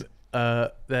Leeds.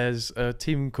 point, there's a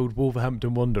team called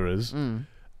Wolverhampton Wanderers, Mm.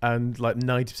 and like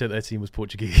 90% of their team was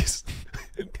Portuguese.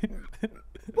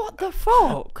 What the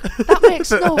fuck? That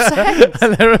makes no sense.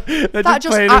 And they're That just just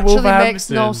playing in actually makes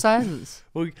no Wolverhampton. sense.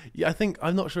 Well, yeah,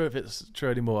 I'm not sure if it's true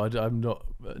anymore. I'm not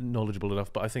knowledgeable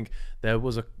enough, but I think there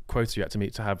was a quota you had to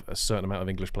meet to have a certain amount of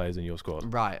English players in your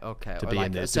squad. Right. Okay. To Or be like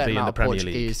in the- a to certain be in amount the of Premier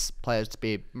League. Portuguese players to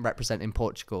be representing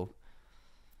Portugal.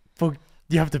 Well,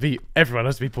 you have to be. Everyone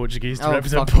has to be Portuguese to Oh,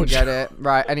 represent fucking Portugal. get it.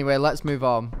 Right. Anyway, let's move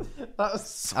on. That's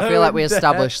so I feel like we in-depth.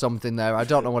 established something there. I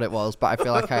don't know what it was, but I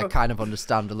feel like I kind of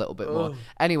understand a little bit more.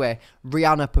 Anyway,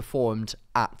 Rihanna performed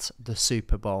at the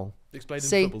Super Bowl. Explain in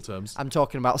See, football terms. I'm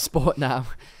talking about sport now.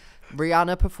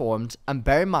 Rihanna performed, and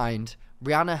bear in mind,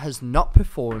 Rihanna has not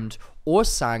performed or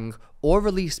sang or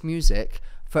released music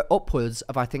for upwards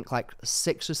of, I think, like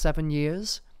 6 or 7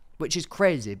 years, which is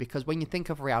crazy because when you think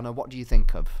of Rihanna, what do you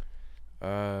think of?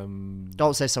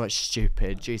 Don't say so much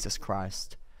stupid, Jesus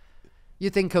Christ. You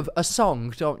think of a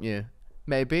song, don't you?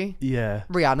 Maybe. Yeah.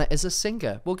 Rihanna is a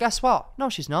singer. Well, guess what? No,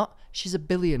 she's not. She's a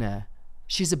billionaire.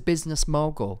 She's a business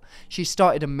mogul. She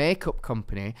started a makeup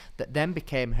company that then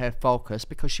became her focus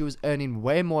because she was earning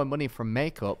way more money from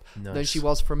makeup than she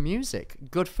was from music.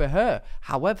 Good for her.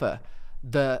 However,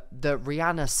 the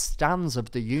Rihanna stans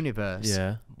of the universe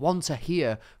want to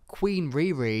hear Queen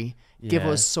Riri give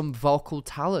us some vocal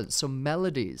talent, some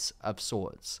melodies of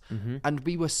sorts. And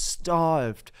we were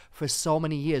starved for so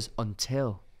many years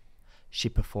until she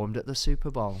performed at the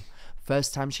Super Bowl.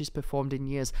 First time she's performed in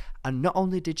years. And not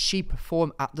only did she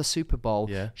perform at the Super Bowl,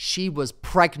 she was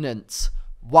pregnant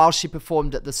while she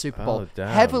performed at the Super Bowl. damn.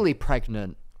 Heavily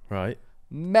pregnant. Right.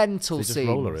 Mental They just scenes.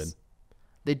 roll her in.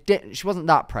 They did. She wasn't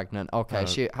that pregnant. Okay, Oh.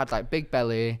 she had like big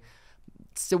belly,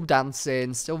 still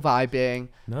dancing, still vibing,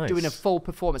 Nice. doing a full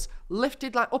performance,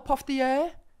 lifted like up off the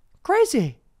air.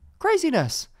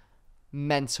 Craziness,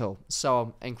 mental.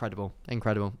 So incredible.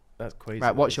 That's crazy.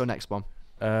 Right, what's your next one?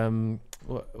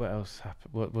 What else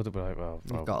happened? What did I? Well,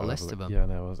 You've got a list of them. Yeah,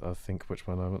 no, I'll think which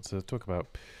one I want to talk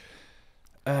about.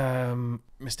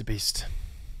 Mr. Beast.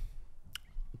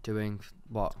 Doing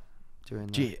what? Doing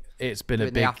the, Gee, it's been a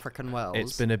doing big. the African Wells.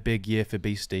 It's been a big year for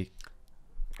Beastie.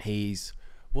 He's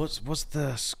what's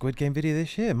the Squid Game video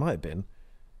this year? It might have been,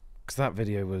 because that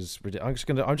video was ridiculous.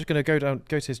 I'm just gonna go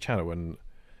to his channel and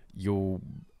you'll.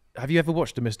 Have you ever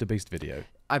watched a Mr. Beast video?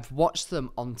 I've watched them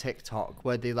on TikTok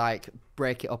where they like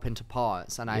break it up into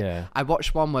parts, and Yeah. I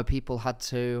watched one where people had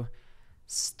to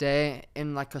stay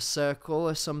in like a circle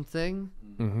or something,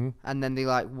 and then they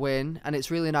like win, and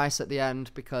it's really nice at the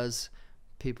end because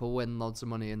people win loads of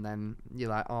money, and then you're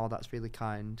like, oh, that's really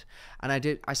kind.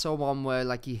 And I saw one where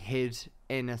like he hid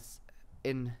in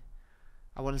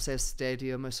I want to say a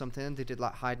stadium or something, and they did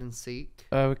like hide and seek.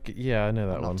 Oh, yeah, I know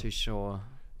that I'm one. not too sure.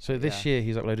 So this year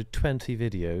he's uploaded 20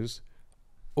 videos,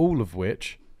 all of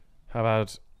which have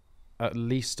had at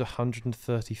least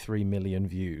 133 million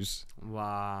views.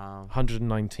 Wow.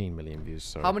 119 million views,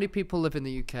 sorry. How many people live in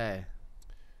the UK?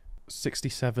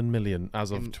 67 million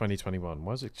as of In- 2021.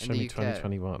 Why is it in showing the me UK?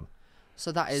 2021?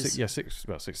 So that is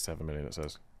About 67 million it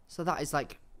says. so that is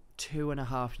like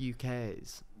 2.5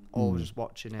 UKs all just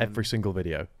watching him. Every single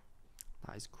video.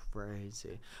 That is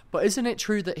crazy. But isn't it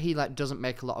true that he like doesn't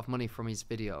make a lot of money from his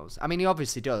videos? I mean, he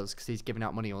obviously does because he's giving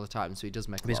out money all the time, so he does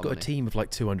make a He's lot got of a money. team of like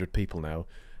 200 people now.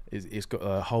 He's got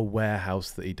a whole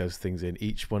warehouse that he does things in.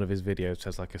 Each one of his videos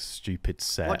has like a stupid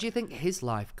set. What do you think his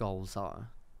life goals are?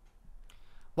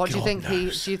 What do you God think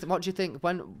knows. what do you think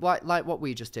like what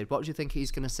we just did? What do you think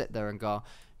he's going to sit there and go,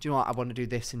 do you know what, I want to do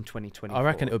this in 2024? I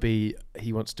reckon it'll be,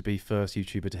 he wants to be first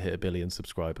YouTuber to hit 1 billion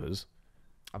subscribers.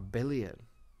 1 billion.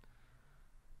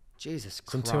 Jesus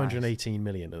It's on Christ. 218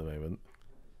 million at the moment.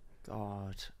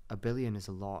 God, 1 billion is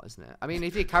a lot, isn't it? I mean,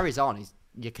 if he carries on,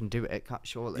 you can do it,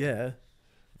 surely. Yeah.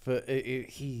 But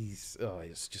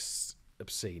it's just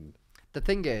obscene. The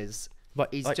thing is, Like,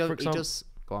 he's like, for he example, just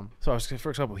Go on. So, for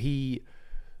example, he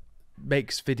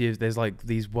makes videos. There's like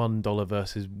these $1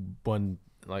 versus one,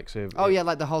 like, so. Oh yeah,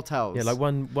 like the hotels. Yeah, like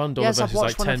 $1 Yes, I've versus like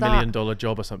watched one of $10 million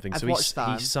job or something. I've So watched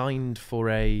that. he signed for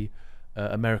a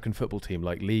American football team,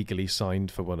 like legally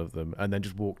signed for one of them, and then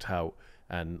just walked out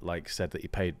and like said that he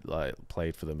played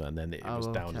for them, and then it was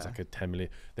down as like a 10 million.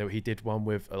 He did one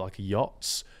with like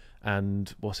yachts,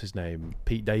 and what's his name?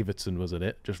 Pete Davidson was in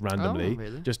it, just randomly,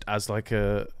 really? just as like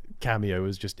a cameo,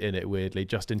 was just in it weirdly.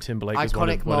 Justin Timberlake was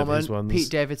Iconic one of his moment. ones.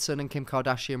 Pete Davidson and Kim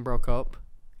Kardashian broke up.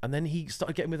 And then he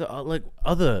started getting with like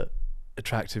other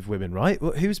attractive women, right?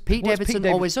 Who's Pete what's Davidson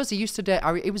always does. He used to date.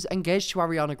 He was engaged to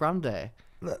Ariana Grande.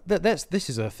 This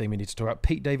is a thing we need to talk about.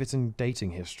 Pete Davidson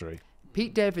dating history.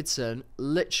 Pete Davidson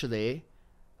literally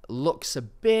looks a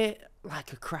bit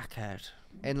like a crackhead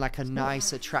in like a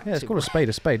nice, attractive. Yeah, it's called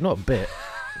a spade, not a bit.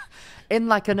 In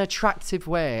like an attractive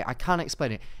way. I can't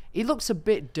explain it. He looks a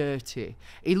bit dirty.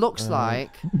 He looks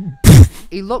like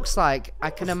I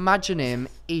can imagine him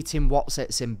eating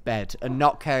What's-Its in bed and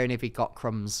not caring if he got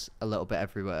crumbs a little bit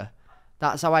everywhere.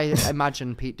 That's how I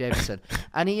imagine Pete Davidson.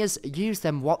 And he has used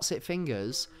them What's-It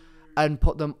fingers and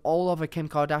put them all over Kim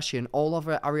Kardashian, all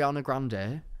over Ariana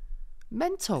Grande.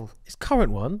 Mental. His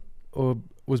current one, or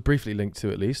was briefly linked to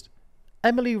at least,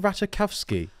 Emily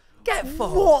Ratajkowski. Get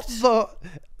fucked. What the?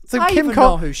 So I even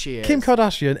know who she is. Kim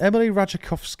Kardashian, Emily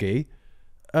Ratajkowski,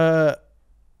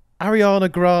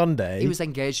 Ariana Grande. He was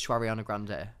engaged to Ariana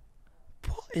Grande.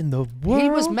 What in the world?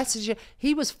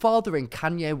 He was fathering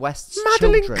Kanye West's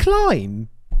Madeline children. Klein.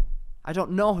 I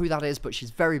don't know who that is, but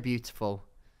she's very beautiful.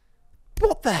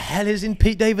 What the hell is in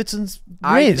Pete Davidson's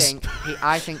I riz?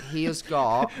 think he has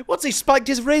got. What's he spiked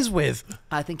his riz with?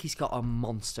 I think he's got a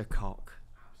monster cock.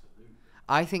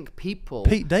 I think Pete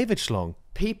David Schlong.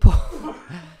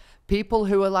 People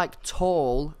who are like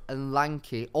tall and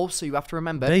lanky. Also, you have to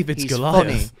remember, David's he's Goliath.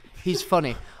 funny. He's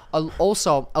funny.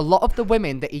 Also, a lot of the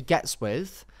women that he gets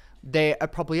with, they are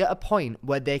probably at a point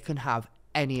where they can have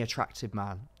any attractive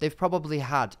man. They've probably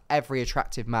had every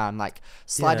attractive man, like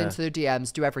slide into the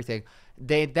DMs, do everything.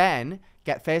 They then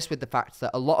get faced with the fact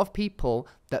that a lot of people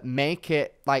that make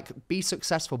it like be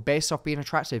successful based off being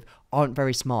attractive aren't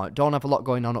very smart, don't have a lot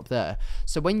going on up there.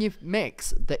 So when you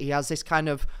mix that he has this kind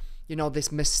of, you know, this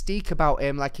mystique about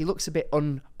him, like he looks a bit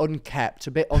unkept,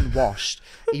 a bit unwashed.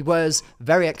 He wears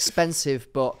very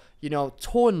expensive but, you know,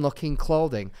 torn looking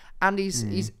clothing, and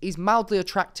he's mildly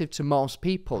attractive to most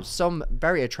people, some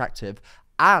very attractive,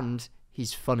 and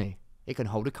he's funny. He can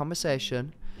hold a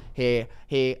conversation. He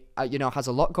you know, has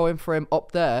a lot going for him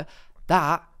up there.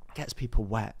 That gets people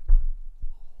wet.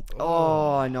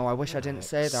 Oh, I know. I wish I didn't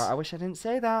say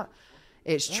that.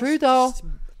 It's true though.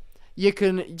 You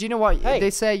can. Do you know what they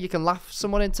say? You can laugh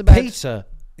someone into bed. Peter,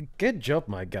 good job,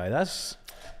 my guy. That's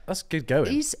good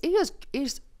going. He's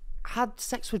had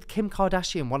sex with Kim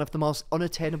Kardashian, one of the most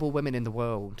unattainable women in the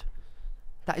world.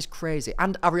 That is crazy.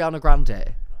 And Ariana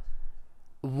Grande.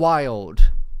 Wild.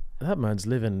 That man's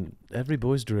living every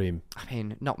boy's dream. I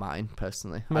mean, not mine,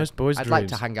 personally. Most boys' I'd like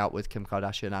to hang out with Kim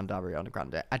Kardashian and Ariana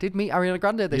Grande. I did meet Ariana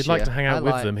Grande this year. You'd like to hang out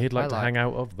with them. He'd like to hang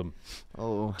out of them.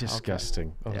 Oh,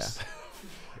 disgusting. Okay. Yeah.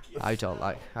 I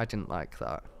didn't like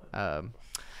that.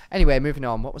 Anyway, moving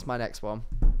on. What was my next one?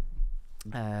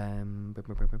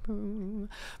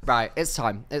 Right, it's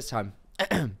time.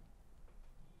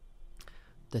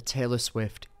 The Taylor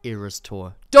Swift Eras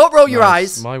Tour. Don't roll your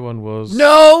eyes. My one was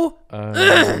no.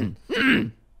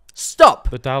 Stop.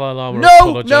 The Dalai Lama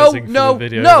apologizing for the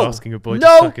video of asking a boy to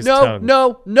suck his tongue.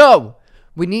 No.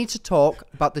 We need to talk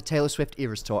about the Taylor Swift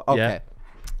Eras Tour. Okay. Yeah.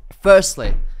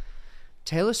 Firstly,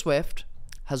 Taylor Swift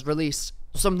has released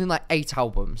something like 8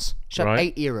 albums. She had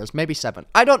 8 eras, maybe 7.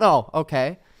 I don't know.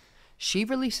 Okay. She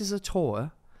releases a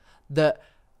tour that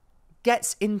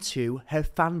gets into her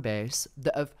fan base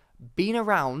that have been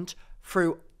around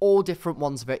through all different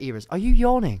ones of her eras. Are you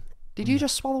yawning? Did you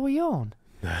just swallow a yawn?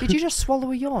 Did you just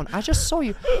swallow a yawn? I just saw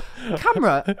you.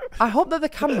 Camera, I hope that the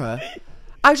camera...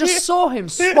 I just saw him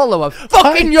swallow a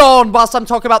fucking yawn whilst I'm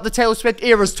talking about the Taylor Swift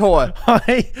Eras Tour.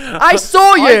 I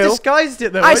saw you. I disguised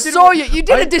it though. I saw you. You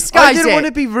didn't disguise it. I didn't want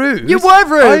to be rude. You were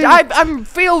rude. I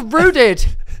feel rooted.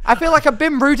 I feel like I've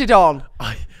been rooted on.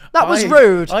 That was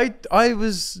rude. I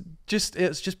was just...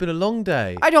 It's just been a long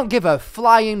day. I don't give a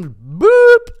flying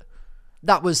boop.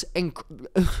 That was...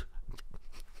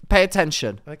 Pay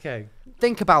attention. Okay.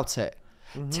 Think about it.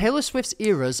 Taylor Swift's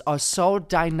eras are so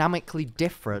dynamically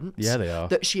different. Yeah, they are.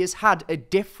 That she has had a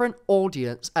different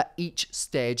audience at each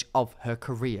stage of her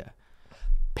career.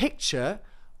 Picture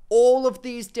all of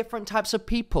these different types of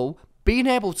people being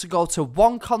able to go to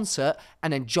one concert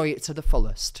and enjoy it to the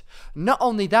fullest. Not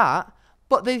only that,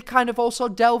 but they kind of also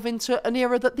delve into an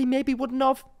era that they maybe wouldn't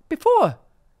have before.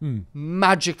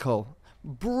 Magical.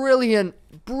 Brilliant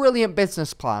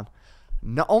business plan.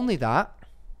 Not only that,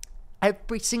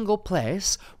 every single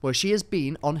place where she has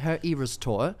been on her Eras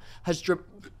tour has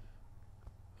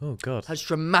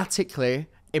dramatically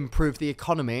improved the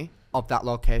economy of that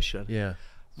location. Yeah.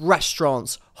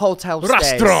 Restaurants, hotel stays,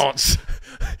 Restaurants.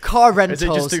 car rentals. Is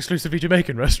it just exclusively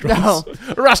Jamaican restaurants?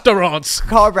 No. Restaurants.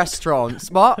 Car restaurants.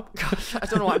 What? I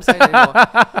don't know what I'm saying anymore.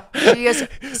 She has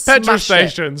Petrol smashed it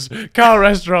stations. Car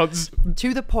restaurants.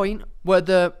 to the point where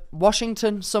the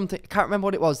Washington something, I can't remember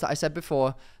what it was that I said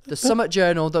before, the Summit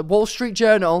Journal, the Wall Street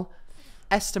Journal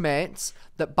estimates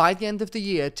that by the end of the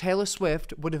year, Taylor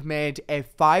Swift would have made a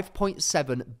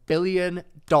 $5.7 billion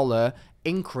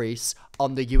increase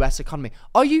on the US economy.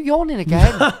 Are you yawning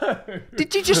again? No.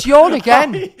 Did you just yawn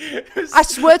again? I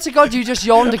swear to God, you just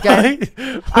yawned again.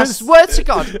 I swear to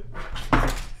God.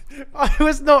 I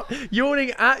was not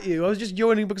yawning at you. I was just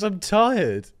yawning because I'm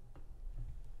tired.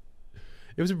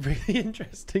 It was a really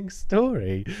interesting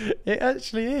story. It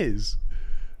actually is.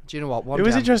 Do you know what? It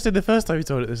was interesting the first time you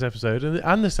told it this episode,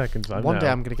 and the second time. One day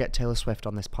I'm going to get Taylor Swift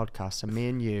on this podcast, and me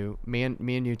and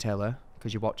you, Taylor,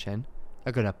 because you're watching,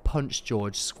 are going to punch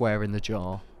George square in the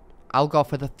jaw. I'll go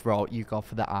for the throat, you go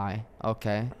for the eye,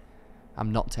 okay?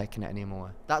 I'm not taking it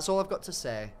anymore. That's all I've got to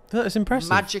say. That's impressive.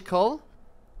 Magical.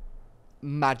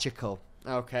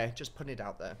 Okay, just putting it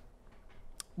out there.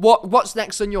 What's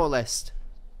next on your list?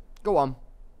 Go on.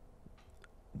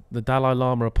 The Dalai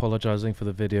Lama apologising for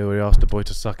the video where he asked a boy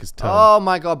to suck his tongue. Oh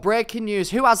my God, breaking news.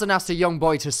 Who hasn't asked a young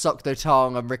boy to suck their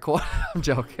tongue and record? I'm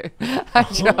joking.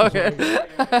 I'm joking.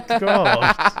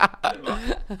 God.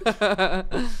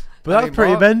 But that's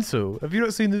pretty mental. Have you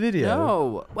not seen the video?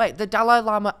 No. Wait, the Dalai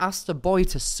Lama asked a boy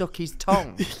to suck his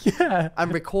tongue. Yeah.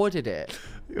 And recorded it.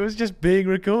 It was just being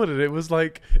recorded. It was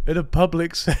like in a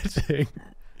public setting.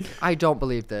 I don't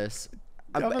believe this.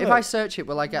 If I search it,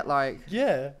 will I get like...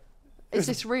 Yeah. Is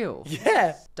this real?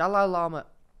 Yeah. Dalai Lama...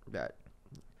 Right.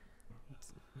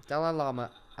 Dalai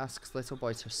Lama asks little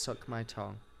boy to suck my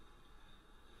tongue.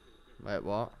 Wait,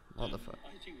 what? What the fuck?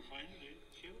 I think finally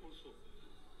here also.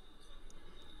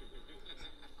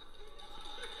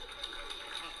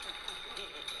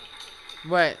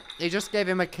 Wait, he just gave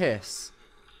him a kiss.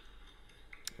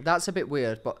 That's a bit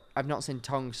weird, but I've not seen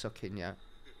tongue sucking yet.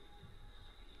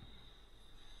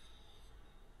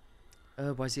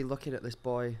 Oh, why is he looking at this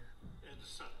boy? And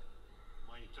suck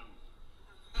my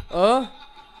tongue.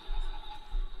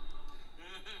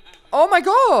 Oh my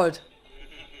God!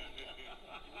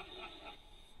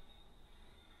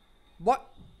 What?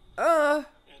 And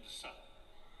suck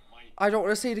my I don't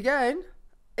want to see it again.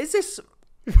 Is this...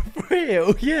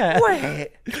 Real? Yeah.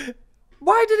 Wait.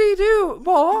 Why did he do...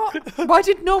 What? Why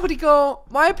did nobody go...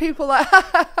 Why are people like...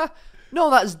 No,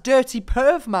 that's dirty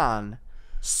perv, man.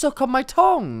 Suck on my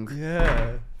tongue.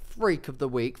 Yeah. Freak of the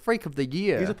week. Freak of the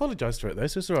year. He's apologised for it though,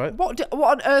 so it's alright. What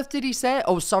on earth did he say?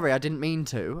 Oh, sorry, I didn't mean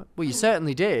to. Well, you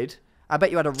certainly did. I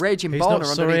bet you had a raging He's boner not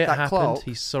sorry underneath it that happened. cloak.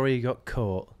 He's sorry he got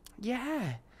caught.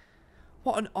 Yeah.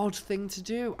 What an odd thing to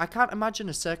do. I can't imagine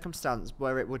a circumstance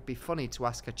where it would be funny to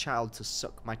ask a child to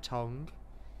suck my tongue.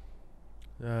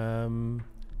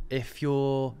 If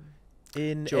you're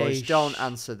in George, don't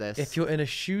answer this. If you're in a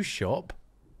shoe shop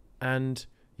and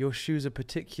your shoes are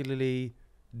particularly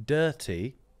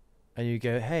dirty and you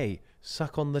go, hey,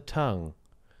 suck on the tongue,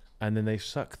 and then they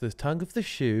suck the tongue of the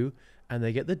shoe and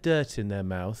they get the dirt in their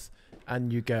mouth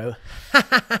and you go, ha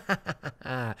ha ha ha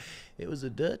ha, it was a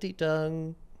dirty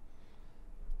tongue.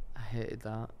 I hated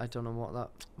that. I don't know what that...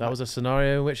 That was a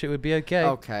scenario in which it would be okay.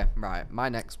 Okay, right. My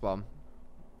next one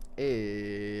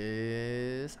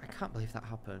is... I can't believe that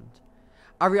happened.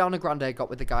 Ariana Grande got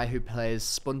with the guy who plays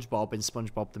SpongeBob in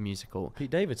SpongeBob the Musical.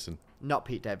 Pete Davidson. Not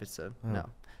Pete Davidson, Oh. no.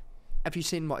 Have you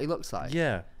seen what he looks like?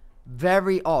 Yeah.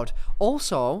 Very odd.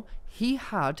 Also, he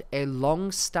had a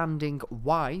long-standing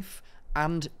wife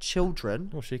and children.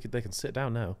 Well, they can sit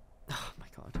down now. Oh, my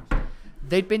God.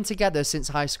 They'd been together since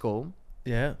high school.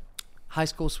 Yeah. High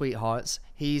school sweethearts.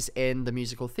 He's in the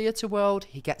musical theatre world.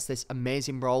 He gets this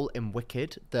amazing role in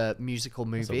Wicked, the musical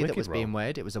movie that was being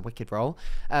made. It was a Wicked role.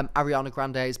 Ariana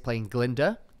Grande is playing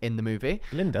Glinda in the movie.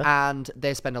 Glinda? And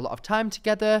they spend a lot of time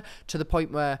together to the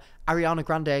point where Ariana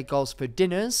Grande goes for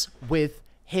dinners with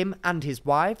him and his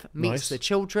wife, meets Nice. the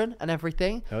children and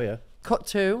everything. Oh, yeah. Cut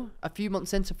to, a few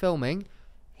months into filming,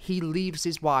 he leaves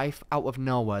his wife out of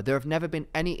nowhere. There have never been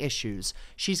any issues.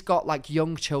 She's got like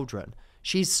young children.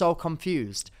 She's so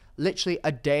confused. Literally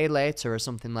a day later or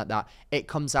something like that, it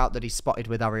comes out that he's spotted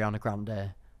with Ariana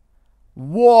Grande.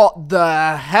 What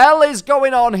the hell is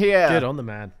going on here? Good on the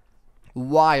man.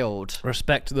 Wild.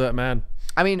 Respect to that man.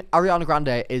 I mean, Ariana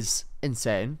Grande is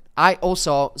insane. I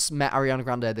also met Ariana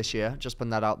Grande this year. Just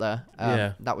putting that out there.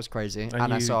 Yeah. That was crazy.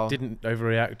 And I you saw. didn't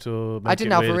overreact or make I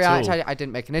didn't it weird at overreact. all. I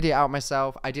didn't make an idiot out of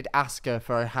myself. I did ask her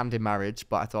for a hand in marriage,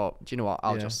 but I thought, do you know what?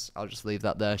 I'll just leave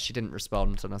that there. She didn't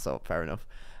respond, and I thought, fair enough.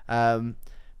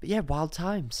 But yeah, wild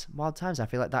times. I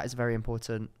feel like that is a very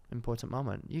important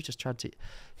moment. You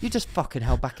just fucking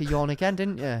held back a yawn again,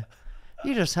 didn't you?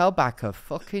 You just held back a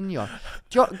fucking yawn.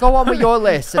 Go on with your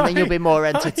list, and then you'll be more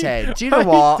entertained. Do you know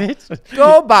what?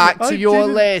 Go back to your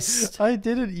list. I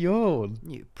didn't yawn.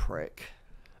 You prick.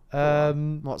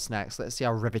 What's next? Let's see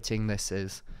how riveting this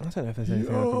is. I don't know if there's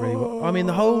anything I can really. I mean,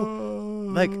 the whole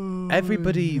like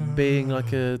everybody being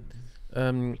like a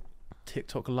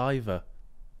TikTok liver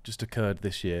just occurred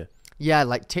this year. Yeah,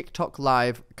 like TikTok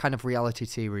live kind of reality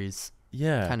series.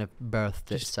 Yeah, kind of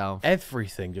birthed itself.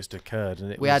 Everything just occurred,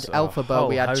 and we had Elphaba,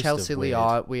 we had Chelsea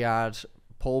Lear, we had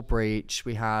Paul Breach,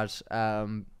 we had.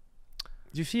 Did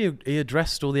you see he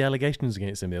addressed all the allegations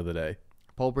against him the other day?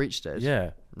 Paul Breach did. Yeah.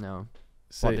 No.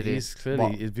 So what did he's he?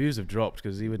 clearly his views have dropped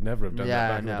because he would never have done that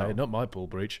back in the day. Not my Paul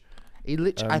Breach. He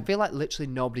I feel like literally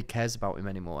nobody cares about him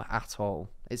anymore at all.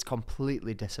 It's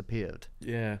completely disappeared.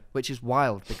 Yeah, which is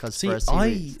wild because see, for a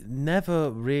series, I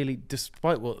never really,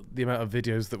 despite the amount of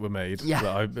videos that were made that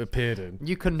I appeared in,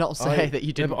 you could not say that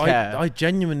you didn't care. I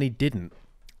genuinely didn't.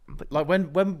 But like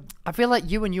when I feel like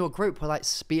you and your group were like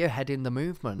spearheading the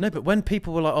movement. No, but when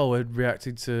people were like, "Oh, we're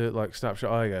reacting to like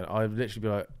Snapshot Eye again," I'd literally be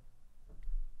like,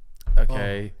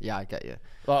 "Okay, yeah, I get you." Like,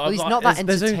 well, he's not that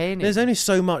entertaining. There's only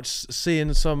so much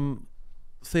seeing some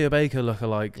Theo Baker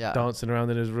lookalike dancing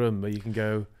around in his room where you can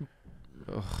go,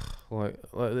 like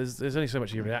there's only so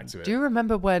much you can react to it. Do you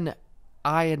remember when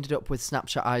I ended up with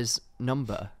Snapchat Eye's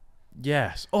number?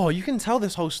 Yes. Oh, you can tell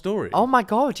this whole story. Oh my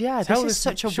god, yeah. This is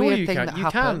such a weird thing that happened.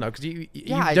 You can now because you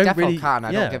I don't definitely really can.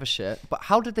 I don't give a shit. But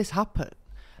how did this happen?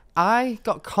 I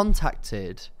got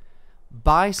contacted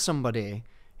by somebody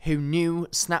who knew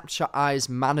Snapchat Eye's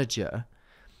manager.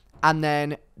 And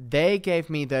then they gave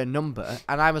me their number,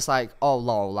 and I was like, oh,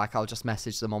 lol, like, I'll just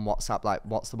message them on WhatsApp, like,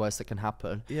 what's the worst that can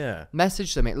happen? Yeah.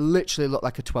 Messaged them. It literally looked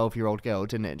like a 12-year-old girl,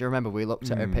 didn't it? Do you remember? We looked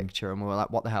at her picture, and we were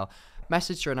like, what the hell?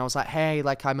 Messaged her, and I was like, hey,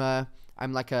 like, I'm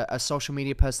like a social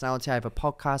media personality. I have a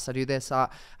podcast. I do this,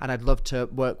 that, and I'd love to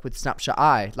work with Snapchat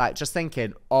Eye. Like, just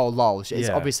thinking, oh, lol, it's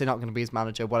obviously not going to be his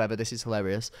manager, whatever. This is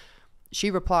hilarious. She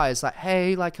replies like,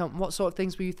 hey, like, what sort of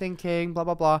things were you thinking? Blah,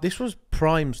 blah, blah. This was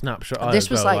prime Snapshot Eye. This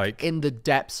was like in the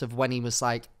depths of when he was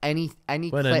like, any clip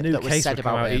that was said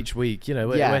about him. Each week, you know,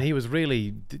 when he was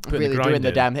really really doing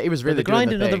the damn. He was really doing the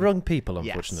grinding of the wrong people,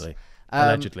 unfortunately. Yes.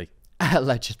 Allegedly.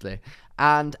 Allegedly.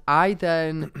 And I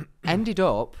then ended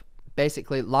up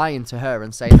basically lying to her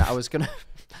and saying that I was going to,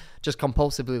 just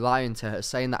compulsively lying to her,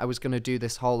 saying that I was going to do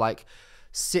this whole like,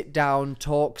 sit down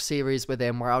talk series with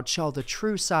him where I'd show the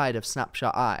true side of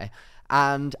Snapshot Eye,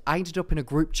 and I ended up in a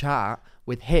group chat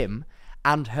with him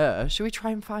and her. Should we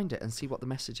try and find it and see what the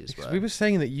messages were? We were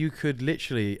saying that you could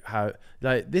literally have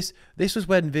like this was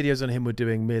when videos on him were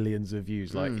doing millions of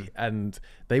views, like and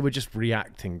they were just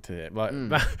reacting to it. Like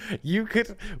we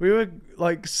were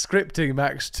like scripting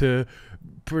Max to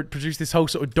produce this whole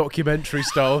sort of documentary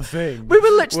style thing. We were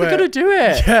literally going to do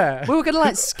it. Yeah. We were going to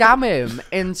like scam him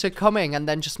into coming and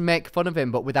then just make fun of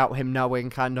him, but without him knowing,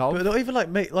 kind of. But not even like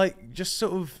make like just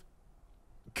sort of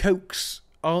coax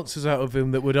answers out of him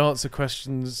that would answer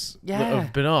questions that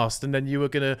have been asked, and then you were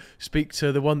going to speak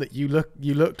to the one that you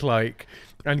look like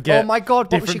and get. Oh my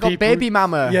god, what was she got? Baby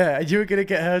mama. Yeah, you were going to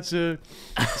get her to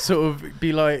sort of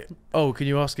be like, oh, can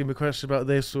you ask him a question about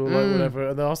this or like whatever,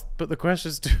 and ask, but the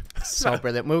questions do. So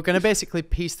brilliant. We were going to basically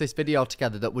piece this video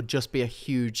together that would just be a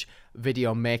huge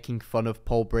video making fun of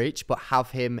Paul Breach, but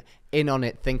have him in on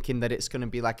it, thinking that it's going to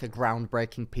be like a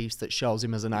groundbreaking piece that shows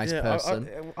him as a nice person.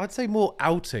 I'd say more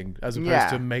outing as opposed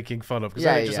to making fun of, because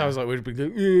it just sounds like we'd be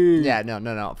like, yeah,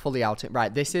 no, fully outing.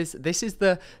 Right, this is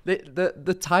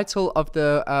the title of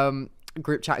the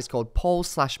group chat is called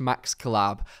Paul/Max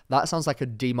collab. That sounds like a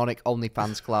demonic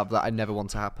OnlyFans collab that I never want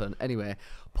to happen. Anyway,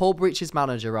 Paul Breach's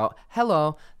manager wrote,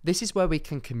 hello, this is where we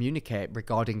can communicate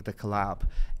regarding the collab.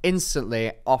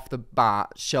 Instantly, off the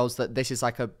bat, shows that this is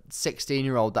like a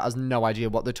 16-year-old that has no idea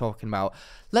what they're talking about.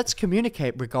 Let's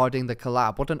communicate regarding the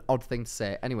collab. What an odd thing to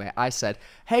say. Anyway, I said,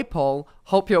 hey Paul,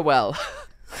 hope you're well.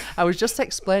 I was just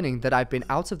explaining that I've been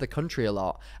out of the country a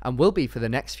lot and will be for the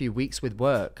next few weeks with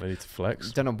work. Ready to flex?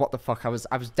 Don't know what the fuck I was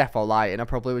defo lying. I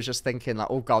probably was just thinking like,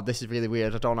 oh god, this is really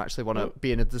weird. I don't actually want to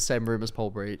be in the same room as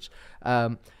Paul Breach.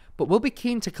 But we'll be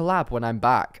keen to collab when I'm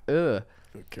back.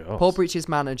 Paul Breach's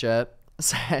manager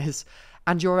says,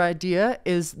 and your idea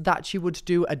is that you would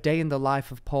do a day in the life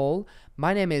of Paul?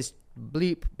 My name is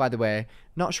bleep, by the way,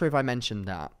 not sure if I mentioned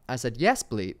that. I said, yes,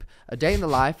 bleep, a day in the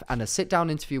life and a sit-down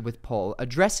interview with Paul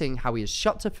addressing how he is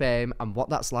shot to fame and what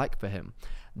that's like for him.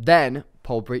 Then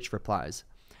Paul Breach replies,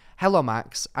 hello,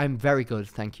 Max. I'm very good.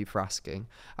 Thank you for asking.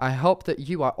 I hope that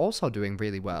you are also doing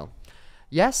really well.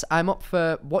 Yes, I'm up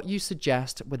for what you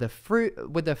suggest with a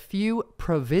few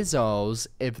provisos,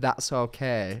 if that's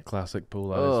okay. Classic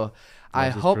Paul. Oh, I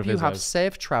Those hope you have provisos.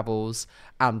 safe travels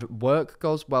and work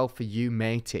goes well for you,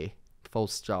 matey. Full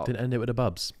stop. Didn't end it with a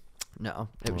bubs. No,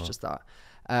 it was Oh. just that.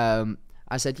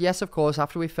 I said, yes, of course.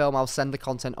 After we film, I'll send the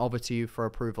content over to you for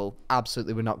approval.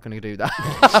 Absolutely, we're not going to do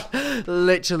that.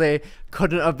 Literally,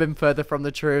 couldn't have been further from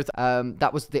the truth.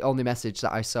 That was the only message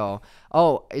that I saw.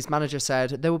 Oh, his manager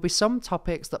said, there will be some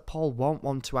topics that Paul won't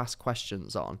want to ask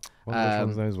questions on. Which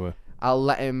ones those were? I'll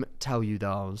let him tell you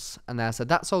those. And then I said,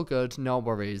 that's all good, no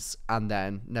worries. And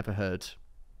then never heard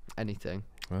anything.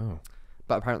 Oh.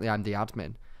 But apparently I'm the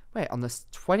admin. Wait, on the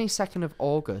 22nd of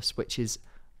August, which is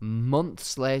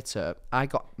months later, I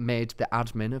got made the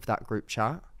admin of that group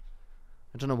chat.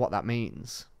 I don't know what that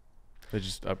means. They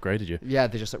just upgraded you. Yeah,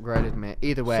 they just upgraded me.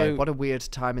 Either way, So, what a weird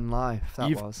time in life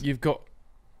that was. You've got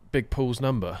Big Paul's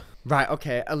number. Right,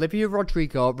 okay. Olivia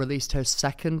Rodrigo released her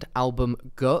second album,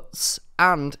 Guts,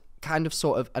 and kind of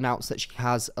sort of announced that she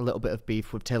has a little bit of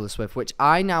beef with Taylor Swift, which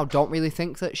I now don't really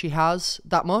think that she has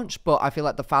that much, but I feel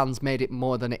like the fans made it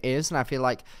more than it is, and I feel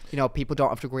like, you know, people don't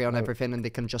have to agree on everything and they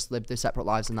can just live their separate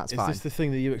lives, and that's Is fine. this the thing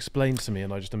that you explained to me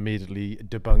and I just immediately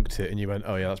debunked it and you went,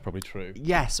 oh yeah, that's probably true?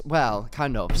 Yes, well,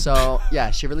 kind of. So, yeah,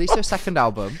 she released her second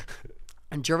album.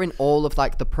 And during all of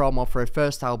like the promo for her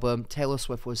first album, Taylor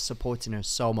Swift was supporting her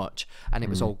so much, and it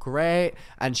was all great.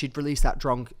 And she'd released that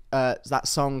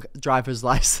song "Driver's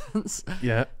License."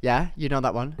 Yeah. Yeah, you know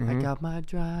that one. I got my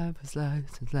driver's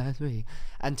license last week.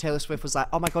 And Taylor Swift was like,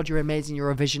 "Oh my god, you're amazing!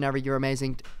 You're a visionary! You're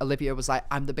amazing!" Olivia was like,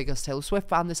 "I'm the biggest Taylor Swift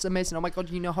fan. This is amazing! Oh my god,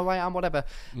 you know who I am! Whatever."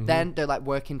 Then they're like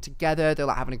working together. They're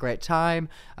like having a great time.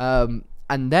 And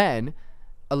then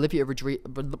Olivia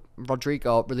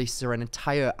Rodrigo releases her an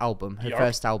entire album, her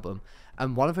first album,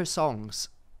 and one of her songs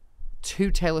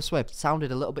to Taylor Swift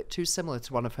sounded a little bit too similar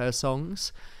to one of her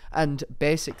songs. And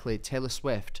basically, Taylor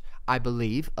Swift, I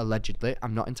believe, allegedly,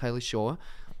 I'm not entirely sure,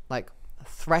 like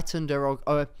threatened her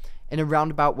or in a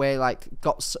roundabout way, like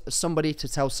got somebody to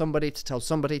tell somebody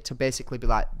to basically be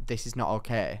like, this is not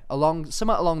okay.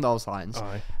 Somewhat along those lines.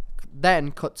 Aye.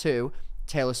 Then, cut to,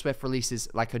 Taylor Swift releases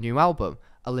like a new album.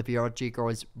 Olivia Rodrigo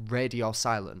is radio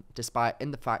silent, despite in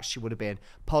the fact she would have been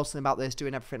posting about this,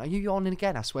 doing everything. Are you yawning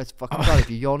again? I swear to fucking God, if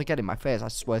you yawn again in my face, I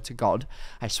swear to God.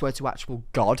 I swear to actual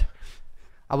God.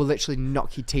 I will literally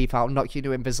knock your teeth out, knock your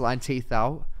new Invisalign teeth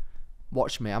out.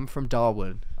 Watch me, I'm from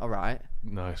Darwin, alright?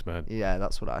 Nice, man. Yeah,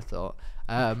 that's what I thought.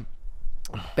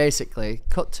 Basically,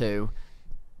 cut to,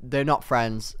 they're not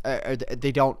friends.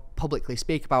 They don't publicly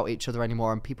speak about each other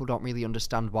anymore, and people don't really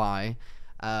understand why.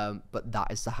 But that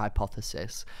is the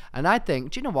hypothesis. And I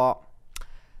think, do you know what?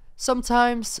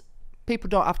 Sometimes people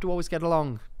don't have to always get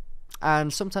along.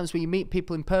 And sometimes when you meet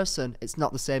people in person, it's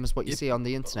not the same as what you see on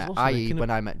the internet, Also, they i.e. can-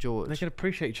 when I met George. They can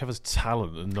appreciate each other's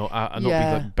talent and not be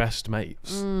Yeah. like best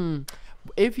mates.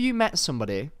 If you met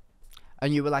somebody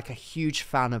and you were like a huge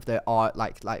fan of their art,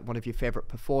 like one of your favorite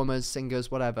performers, singers,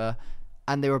 whatever,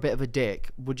 and they were a bit of a dick,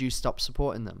 would you stop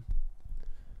supporting them?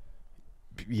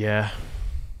 Yeah.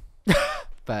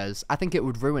 Fairs. I think it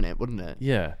would ruin it, wouldn't it?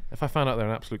 Yeah. If I found out they're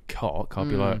an absolute cock, I'd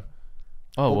be like,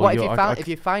 oh, But well, what if you're, if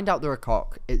you find out they're a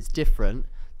cock, it's different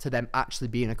to them actually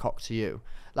being a cock to you.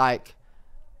 Like,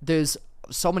 there's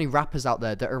so many rappers out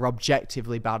there that are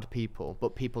objectively bad people,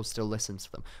 but people still listen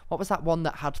to them. What was that one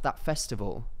that had that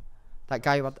festival? That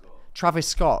guy who had Travis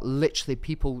Scott. Literally,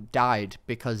 people died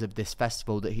because of this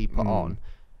festival that he put on,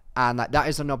 and like that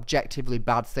is an objectively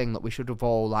bad thing that we should have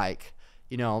all like,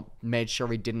 you know, made sure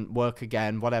he didn't work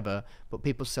again, whatever. But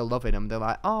people still loving him. They're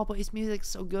like, oh, but his music's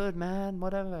so good, man,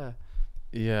 whatever.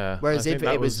 yeah. Whereas I if think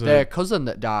that it was a- their cousin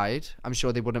that died, I'm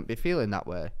sure they wouldn't be feeling that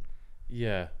way.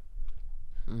 Yeah.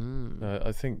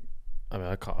 I think. I mean,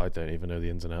 I don't even know the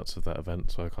ins and outs of that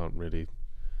event, so I can't really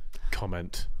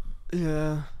comment.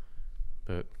 Yeah.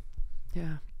 But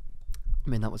Yeah. I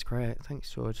mean, that was great.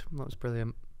 Thanks, George. That was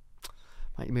brilliant.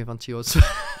 Might you move on to yours?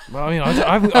 well,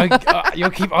 I mean, you'll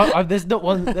keep. There's not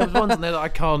one. There's ones in there that I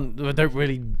don't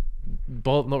really,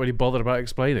 not really bothered about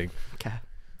explaining. Okay.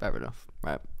 Fair enough.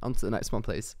 Right. On to the next one,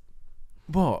 please.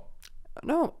 What?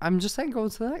 No, I'm just saying go on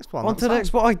to the next one. On to the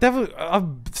next one.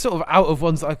 I'm sort of out of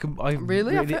ones that I can.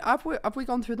 Really? Have we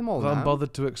gone through them all I'm now?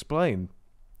 bothered to explain.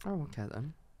 Oh, okay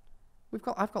then.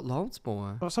 I've got loads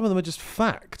more. Well, some of them are just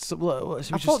facts. Should we I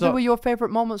just thought they start- were your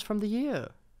favourite moments from the year.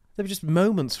 There were just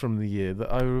moments from the year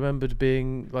that I remembered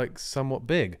being like somewhat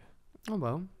big. Oh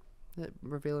well,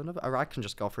 reveal another. Or I can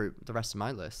just go through the rest of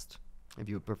my list if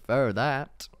you prefer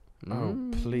that. Oh,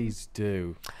 please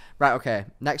do. Right. Okay.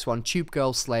 Next one. Tube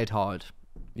Girl slayed hard.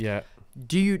 Yeah.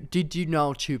 Did you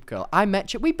know Tube Girl?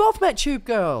 We both met Tube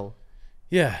Girl.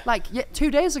 Yeah. Like 2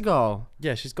 days ago.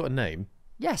 Yeah, she's got a name.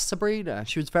 Yes, Sabrina.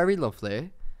 She was very lovely.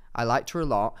 I liked her a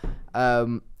lot.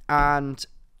 And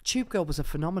Tube Girl was a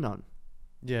phenomenon.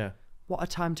 Yeah. What a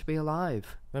time to be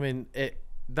alive. I mean,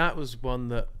 that was one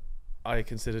that I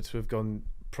consider to have gone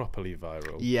properly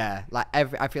viral. Yeah, like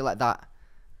I feel like that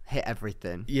hit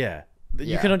everything. Yeah. You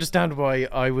Yeah. can understand why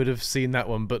I would have seen that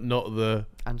one, but not the...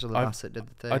 Angela Bassett did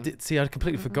the thing. I'd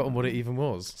completely forgotten what it even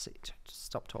was. See, just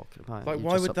stop talking about it. Like, You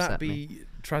why just would that upset be me.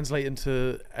 translated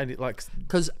into any, like...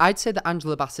 Because I'd say that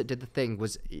Angela Bassett did the thing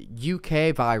was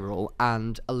UK viral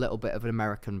and a little bit of an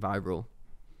American viral.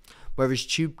 Whereas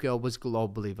Tube Girl was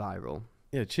globally viral.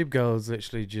 Yeah, Tube Girl is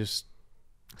literally just...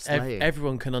 Slaying.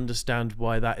 everyone can understand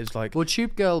why that is like... Well,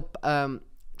 Tube Girl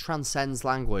transcends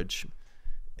language.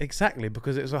 Exactly,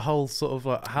 because it's a whole sort of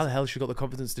like, how the hell she got the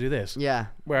confidence to do this? Yeah.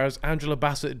 Whereas Angela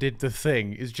Bassett did the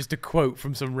thing is just a quote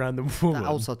from some random woman. That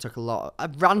also took a lot. A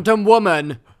random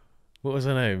woman. What was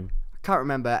her name? I can't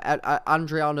remember.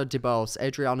 Adriana DeBose.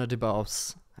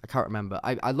 I can't remember.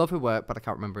 I love her work, but I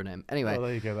can't remember her name. Anyway. Oh,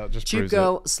 there you go. That just Tube proves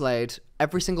Girl slayed.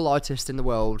 Every single artist in the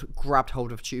world grabbed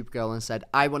hold of Tube Girl and said,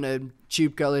 I want to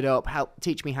Tube Girl it up. Help,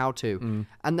 teach me how to.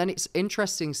 And then it's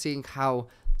interesting seeing how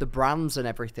the brands and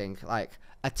everything, like,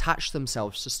 attach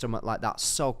themselves to something like that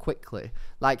so quickly.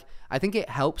 Like, I think it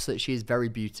helps that she's very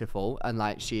beautiful and,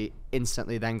 like, she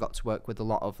instantly then got to work with a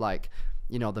lot of, like,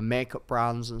 you know, the makeup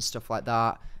brands and stuff like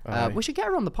that. We should get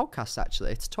her on the podcast,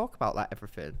 actually, to talk about, like,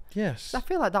 everything. Yes. I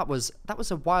feel like that was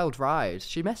a wild ride.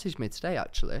 She messaged me today,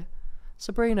 actually.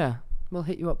 Sabrina, we'll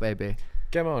hit you up, baby.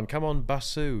 Come on,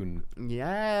 bassoon.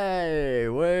 Yay,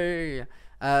 way.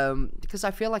 Because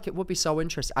I feel like it would be so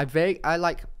interesting. I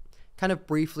like kind of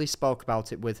briefly spoke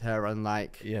about it with her and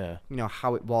like, Yeah. you know,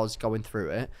 how it was going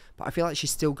through it. But I feel like she's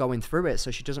still going through it,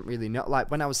 so she doesn't really know. Like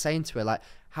when I was saying to her, like,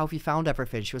 how have you found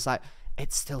everything? She was like,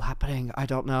 it's still happening. I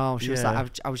don't know. She was Yeah.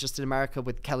 like, I was just in America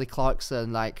with Kelly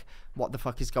Clarkson. Like, what the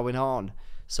fuck is going on?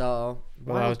 So,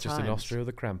 Well, I wild was just in times. Austria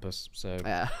with the Krampus, so...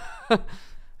 Yeah.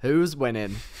 Who's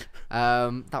winning?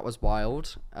 That was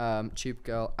wild. Tube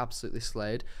Girl absolutely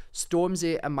slayed.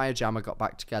 Stormzy and Maya Jama got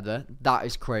back together. That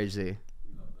is crazy.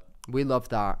 We love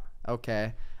that.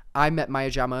 Okay. I met Maya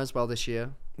Jama as well this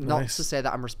year. Not Nice. to say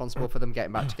that I'm responsible for them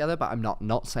getting back together, but I'm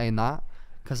not saying that.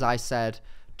 Because I said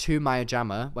to Maya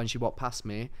Jama, when she walked past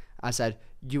me, I said,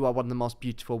 you are one of the most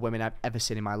beautiful women I've ever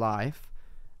seen in my life.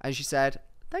 And she said,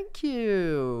 thank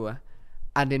you.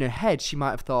 And in her head, she might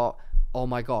have thought, oh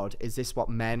my God, is this what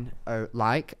men are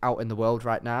like out in the world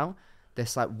right now?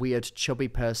 This like weird chubby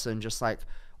person just like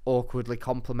awkwardly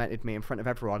complimented me in front of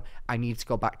everyone. I need to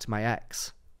go back to my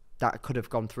ex. That could have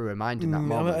gone through her mind in that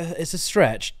moment. It's a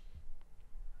stretch.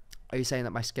 Are you saying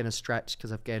that my skin has stretched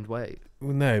because I've gained weight?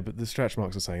 Well, no, but the stretch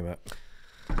marks are saying that.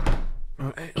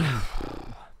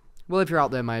 Well, if you're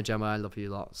out there, Maya Gemma, I love you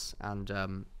lots.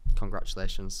 And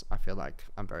congratulations. I feel like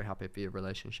I'm very happy for your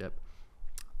relationship.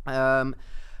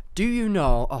 Do you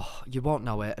know... Oh, you won't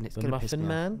know it, and it's The going to piss me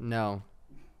Muffin off. Man? No.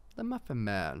 The Muffin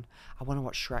Man. I want to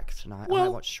watch Shrek tonight. I Well-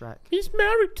 might watch Shrek. He's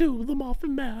married to the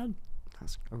Muffin Man.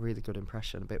 That's a really good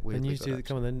impression. A bit weird. And you do...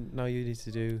 Come on, then. Now you need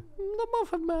to do... The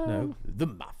Muffin Man. No. The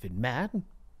Muffin Man.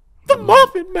 The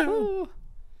Muffin Man. Oh,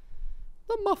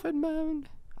 the Muffin Man.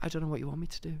 I don't know what you want me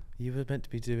to do. You were meant to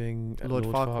be doing Lord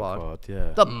Farquaad.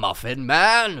 Yeah. The Muffin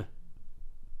Man.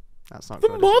 That's not The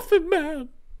good. Muffin Man.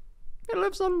 It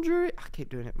lives on Drury. I keep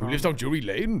doing it Who wrong. lives on Drury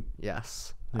Lane.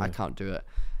 Yes, Yeah. I can't do it.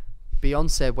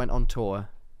 Beyonce went on tour,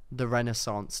 the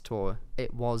Renaissance tour.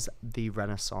 It was the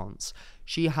Renaissance.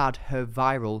 She had her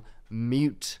viral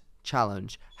mute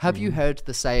challenge. Have you heard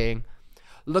the saying,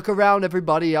 look around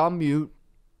everybody, I'm mute?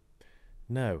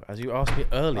 No, as you asked me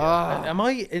earlier. Ah.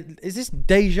 Is this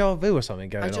deja vu or something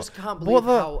going on? I just can't What believe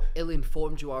the- how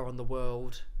ill-informed you are on the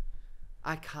world.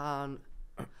 I can't.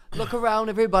 Look around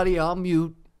everybody, I'm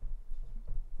mute.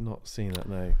 Not seen that,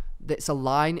 no. It's a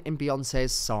line in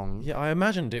Beyonce's song. Yeah, I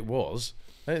imagined it was.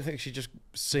 I don't think she just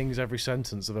sings every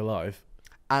sentence of her life.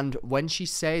 And when she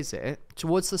says it,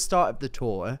 towards the start of the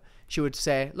tour, she would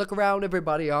say, look around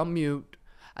everybody, I'm mute.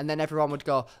 And then everyone would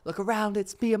go, look around,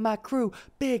 it's me and my crew,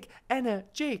 big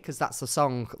energy. Because that's the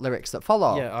song lyrics that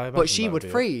follow. Yeah, I imagine But she that would would be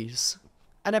it. freeze.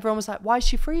 And everyone was like, why is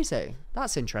she freezing?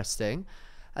 That's interesting.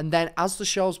 And then as the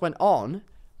shows went on,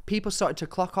 people started to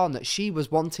clock on that she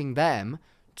was wanting them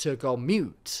to go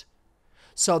mute.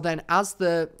 So then as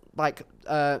the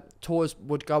tours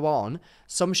would go on,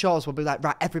 some shows will be like,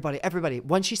 right, everybody,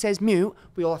 when she says mute,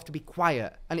 we all have to be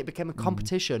quiet. And it became a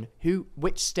competition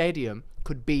which stadium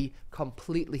could be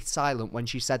completely silent when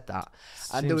she said that.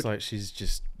 And Seems like she's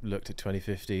just looked at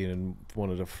 2015 and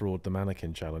wanted to fraud the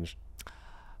mannequin challenge.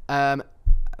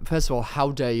 First of all, how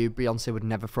dare you? Beyonce would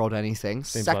never fraud anything.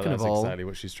 Seems Second like that's of all, exactly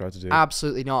what she's tried to do.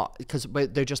 absolutely not, because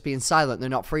they're just being silent. They're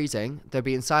not freezing. They're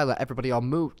being silent. Everybody on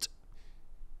mute.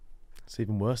 It's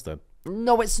even worse then.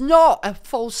 No, it's not. A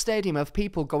full stadium of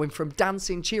people going from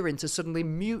dancing, cheering to suddenly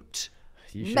mute.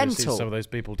 You should Mental. have seen some of those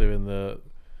people doing the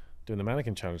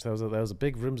mannequin challenge. There was a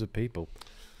big rooms of people.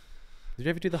 Did you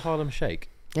ever do the Harlem Shake?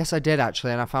 Yes, I did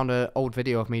actually, and I found an old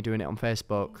video of me doing it on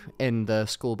Facebook in the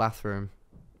school bathroom.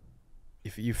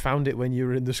 If you found it when you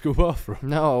were in the school bathroom.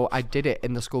 No, I did it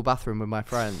in the school bathroom with my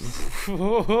friends.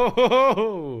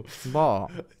 Whoa.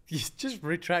 What? You just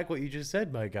retract what you just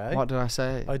said, my guy. What did I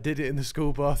say? I did it in the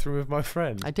school bathroom with my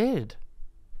friend. I did.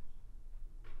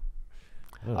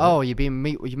 Oh, Oh, you're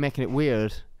making it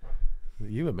weird.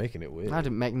 you were making it weird. I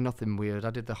didn't make nothing weird. I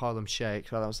did the Harlem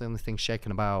Shake. Well, that was the only thing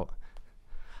shaking about.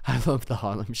 I love the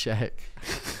Harlem Shake.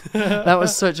 That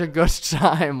was such a good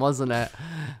time, wasn't it?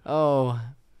 Oh,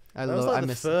 That was like I the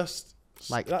miss first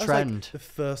like that was trend. like the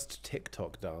first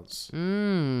TikTok dance.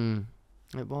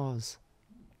 It was.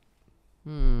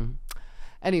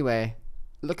 Anyway,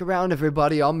 look around,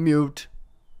 everybody. On mute.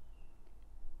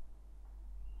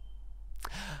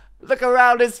 Look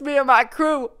around, it's me and my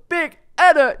crew. Big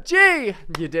energy.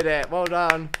 You did it. Well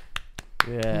done.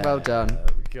 Yeah. Well done.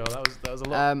 God, that was a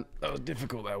lot. That was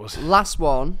difficult. That was. Last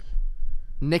one.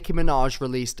 Nicki Minaj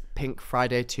released Pink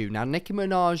Friday 2. Now, Nicki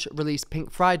Minaj released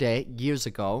Pink Friday years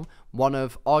ago, one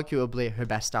of arguably her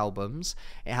best albums.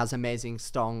 It has amazing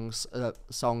songs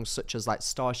such as like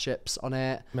Starships on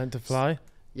it. Meant to Fly.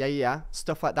 Yeah,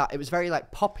 stuff like that. It was very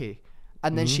like poppy.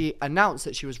 And then she announced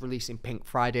that she was releasing Pink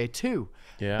Friday 2.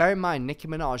 Yeah. Bear in mind, Nicki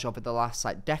Minaj over the last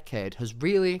like decade has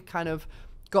really kind of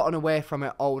gotten away from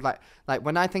it old. Like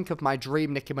when I think of my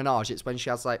dream Nicki Minaj, it's when she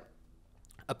has like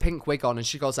a pink wig on and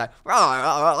she goes like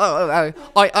I,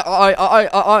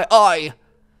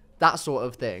 that sort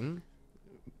of thing.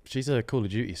 She's a Call of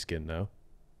Duty skin now.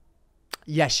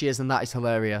 Yes, she is, and that is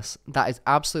hilarious. That is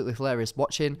absolutely hilarious.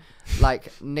 Watching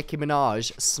like Nicki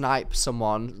Minaj snipe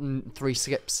someone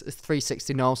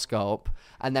 360 no scope,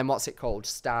 and then what's it called?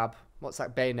 Stab. What's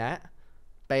that?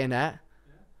 Bayonet.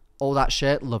 All that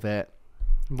shit. Love it.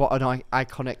 What an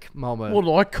iconic moment. What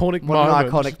an iconic What moment.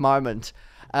 an iconic moment.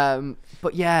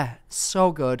 But yeah,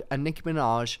 so good. And Nicki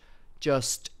Minaj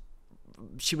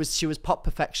she was pop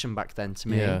perfection back then to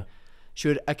me. Yeah. She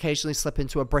would occasionally slip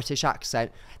into a British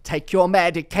accent. Take your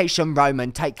medication,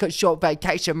 Roman. Take a short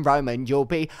vacation, Roman. You'll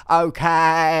be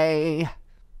okay.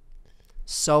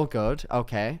 So good.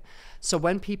 Okay. So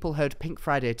when people heard Pink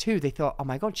Friday 2, they thought, oh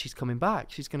my God, she's coming back.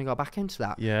 She's going to go back into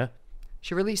that. Yeah.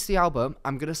 She released the album.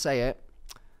 I'm going to say it.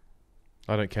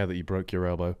 I don't care that you broke your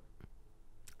elbow.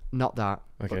 Not that,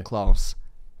 Okay. but close.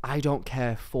 I don't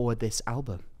care for this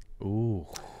album. Ooh.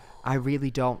 I really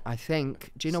don't. I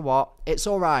think, do you know what? It's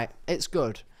all right. It's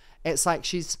good. It's like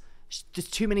there's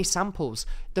too many samples.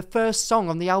 The first song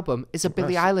on the album is a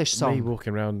Billie Eilish song. Me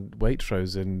walking around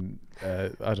Waitrose in,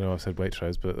 I don't know, I said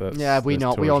Waitrose, but that's... Yeah, we that's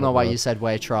know. We Tory all know shop why there. you said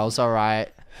Waitrose. All right,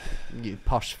 you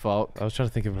posh fuck. I was trying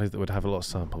to think of a place that would have a lot of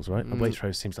samples, right? And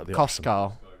Waitrose seems like the option.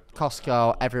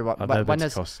 Costco. Everyone. I've never been to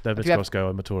Costco.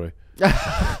 I'm a Tory.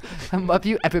 Have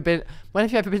you ever been? When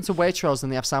have you ever been to Waitrose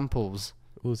and they have samples?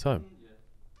 All the time.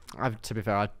 To be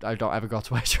fair, I don't ever go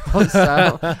to Waitrose,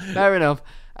 so fair enough.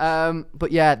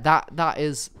 But yeah,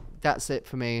 that's it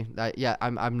for me. Like, yeah,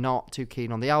 I'm not too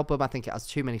keen on the album. I think it has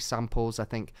too many samples. I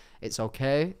think it's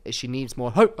okay. She needs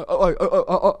more.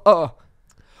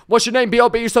 What's your name,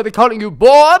 B.O.B.? So they're calling you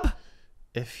Bob?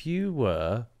 If you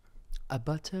were... A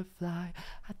butterfly.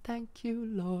 I thank you,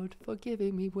 Lord, for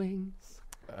giving me wings.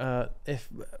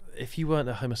 if you weren't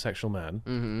a homosexual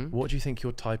man, what do you think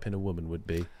your type in a woman would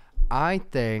be? I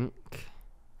think,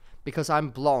 because I'm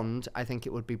blonde, I think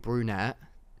it would be brunette.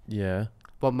 Yeah.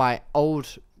 But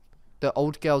the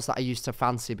old girls that I used to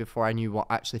fancy before I knew what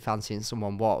actually fancying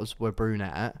someone were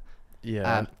brunette.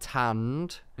 Yeah.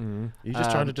 Tanned. You're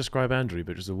just trying to describe Andrew,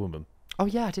 but as a woman. Oh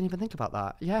yeah, I didn't even think about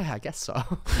that. Yeah, I guess so.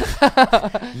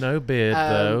 No beard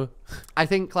though. I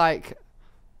think like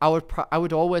I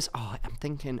would always. Oh, I'm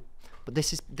thinking, but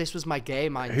this was my gay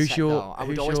mindset. Who's your though. I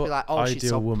would always be like, oh, she's ideal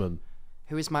so. woman?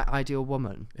 Who is my ideal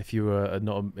woman? If you were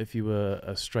if you were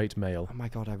a straight male. Oh my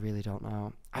God, I really don't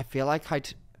know. I feel like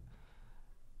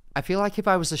if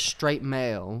I was a straight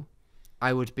male,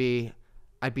 I'd be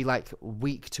like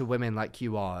weak to women like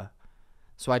you are.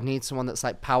 So I'd need someone that's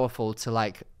like powerful to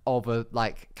like over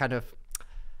like kind of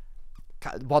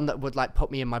one that would like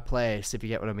put me in my place, if you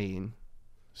get what I mean.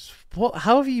 What?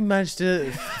 How have you managed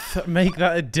to make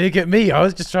that a dig at me? I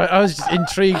was just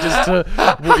intrigued as to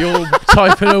what your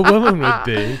type of a woman would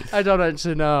be. I don't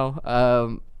actually know.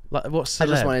 Like what's I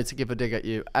just celeb? wanted to give a dig at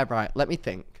you. Right, let me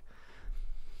think.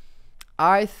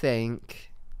 I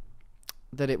think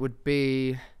that it would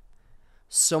be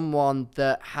someone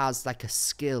that has like a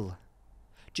skill.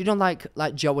 Do you know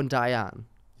like Joe and Diane?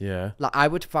 Yeah. Like I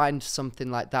would find something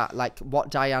like that. Like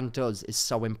what Diane does is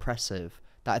so impressive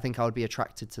that I think I would be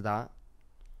attracted to that.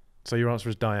 So your answer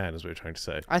is Diane, is what you're trying to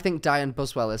say. I think Diane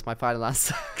Buswell is my final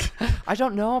answer. I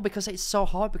don't know, because it's so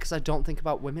hard, because I don't think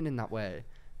about women in that way.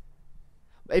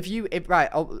 Right,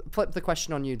 I'll flip the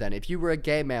question on you then. If you were a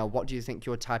gay male, what do you think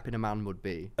your type in a man would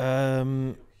be?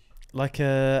 Like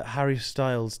a Harry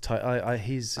Styles type.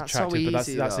 He's That's so attractive, but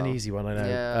easy, that's an though. easy one, I know.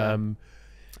 Yeah.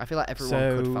 I feel like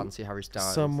everyone could so fancy Harry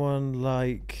Styles. Someone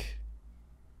like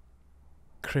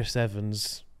Chris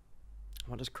Evans,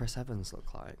 What does Chris Evans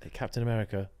look like? Captain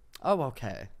America. Oh,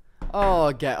 okay.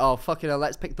 Fucking hell,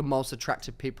 let's pick the most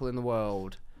attractive people in the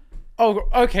world. Oh,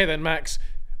 okay then, Max.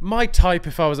 My type,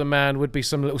 if I was a man, would be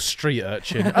some little street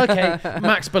urchin. Okay,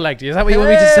 Max Balegde. Is that what you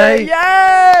want me to say?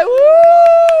 Yeah!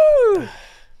 Woo!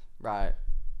 Right.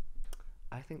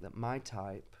 I think that my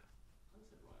type...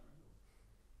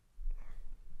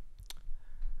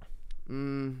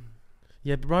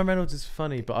 Yeah, but Ryan Reynolds is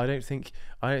funny, but I don't think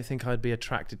I'd be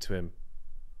attracted to him.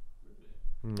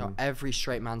 No, every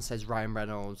straight man says Ryan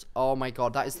Reynolds. Oh my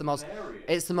god, that is the most...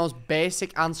 It's the most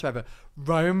basic answer ever.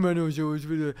 Ryan Reynolds always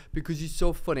really... Because he's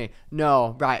so funny.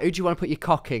 No, right, who do you want to put your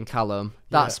cock in, Callum?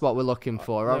 That's what we're looking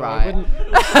for, alright?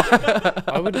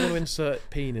 I wouldn't want to insert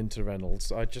peen into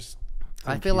Reynolds. I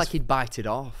feel like he'd bite it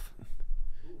off.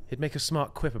 He'd make a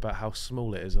smart quip about how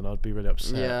small it is, and I'd be really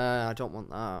upset. Yeah, I don't want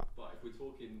that. But if we're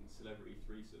talking celebrity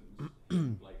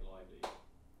threesomes, Blake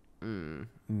Lively,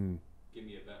 give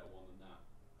me a better one than that.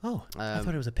 Oh, I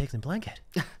thought it was a pigs in blanket.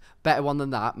 Better one than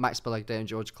that, Max Balegde and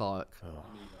George Clarke.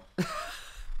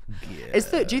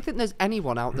 Neither. Do you think there's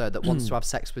anyone out there that wants to have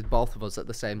sex with both of us at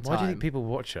the same time? Why do you think people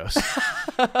watch us?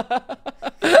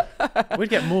 We'd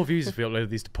get more views if we uploaded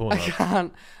these to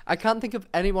Pornhub. I can't think of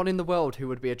anyone in the world who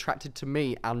would be attracted to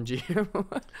me and you.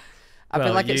 I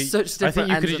feel like it's such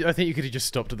different ends of... I think you could have just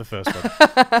stopped at the first one.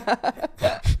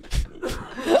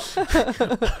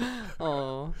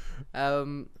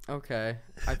 Okay.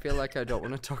 I feel like I don't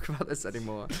want to talk about this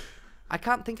anymore. I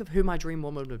can't think of who my dream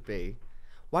woman would be.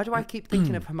 Why do I keep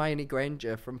thinking of Hermione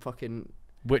Granger from fucking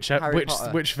Harry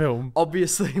Potter? Which film?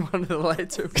 Obviously one of the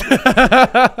later.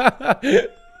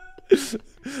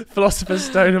 Philosopher's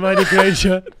Stone, Hermione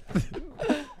Granger.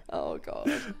 Oh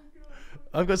god.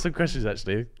 I've got some questions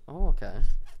actually. Oh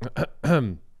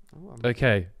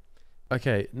okay.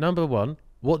 Okay. Number one.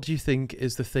 What do you think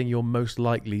is the thing you're most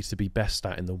likely to be best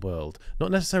at in the world?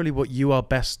 Not necessarily what you are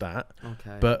best at,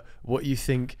 but what you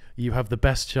think you have the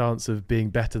best chance of being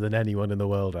better than anyone in the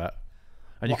world at.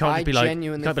 And you can't just be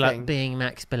like, Being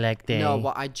Max Balegde. No,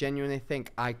 what I genuinely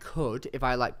think I could if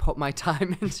I like put my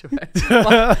time into it.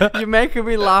 Like, you're making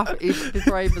me laugh even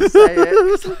before I even say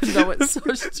it. 'Cause I know it's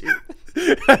so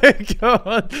stupid. Go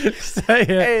on, say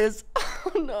it.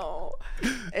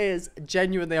 Is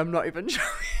genuinely, I'm not even joking.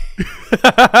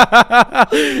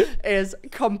 Is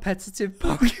competitive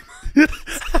Pokemon.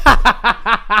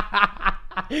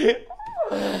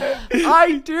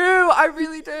 I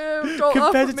really do. Don't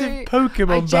laugh at me. Competitive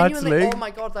Pokemon battling. Oh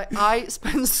my god, like I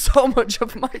spend so much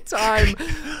of my time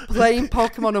playing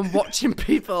Pokemon and watching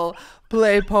people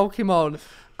play Pokemon.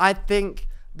 I think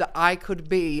that I could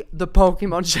be the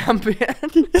Pokemon champion.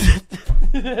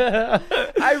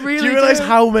 I really do. Do you realise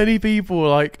how many people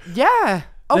like? Yeah.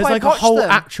 Oh, there's like a whole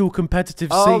actual competitive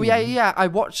scene. Oh yeah. I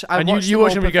watch. You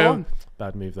watch them and you go,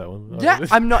 bad move that one. Yeah,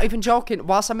 I'm not even joking.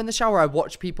 Whilst I'm in the shower, I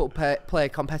watch people play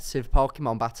competitive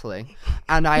Pokemon battling,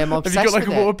 and I am obsessed with it. Have you got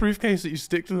like a waterproof case that you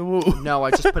stick to the wall? No,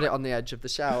 I just put it on the edge of the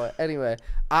shower. Anyway,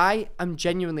 I am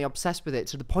genuinely obsessed with it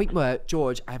to the point where,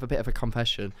 George, I have a bit of a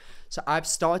confession. So I've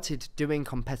started doing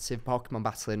competitive Pokemon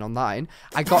battling online.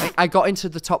 I got into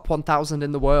the top 1,000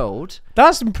 in the world.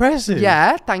 That's impressive.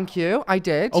 Yeah, thank you. I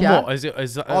did. On yeah. what is it?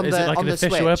 Is it On like an the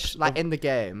official Switch, episode? like in the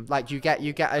game, like you get a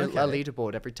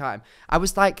leaderboard every time. I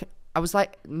was like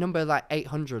number like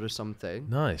 800 or something.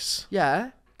 Nice.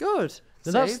 Yeah, good.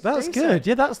 That's decent. good.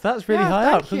 Yeah, that's really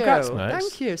high up. Congrats, Max.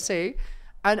 Thank you. See,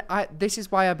 and this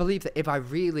is why I believe that if I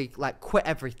really like quit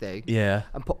everything,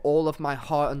 and put all of my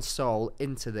heart and soul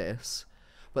into this,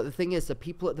 but the thing is, the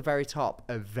people at the very top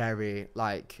are very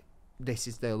like this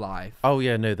is their life. Oh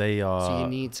yeah, no, they are. So you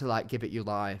need to like give it your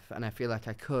life, and I feel like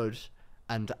I could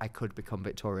become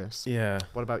victorious. Yeah.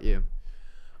 What about you?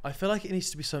 I feel like it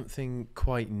needs to be something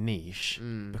quite niche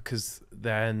because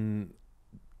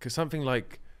something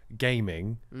like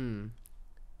gaming,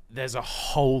 there's a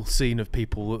whole scene of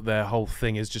people that their whole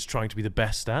thing is just trying to be the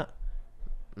best at.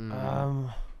 I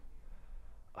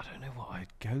don't know what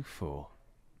I'd go for.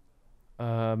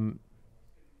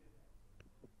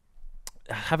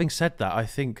 Having said that, I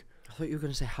think. I thought you were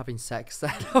going to say having sex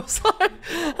then. I was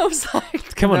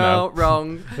like, Come on no, now.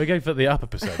 wrong. We're going for the upper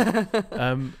percent.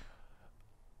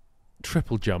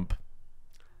 Triple jump.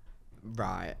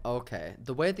 Right. Okay.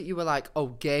 The way that you were like, oh,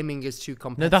 gaming is too No,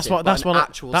 competitive. that's why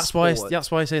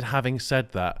That's I said having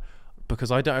said that,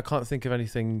 because I can't think of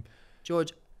anything.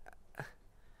 George,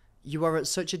 you are at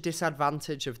such a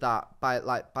disadvantage of that by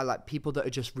people that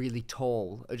are just really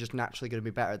tall are just naturally going to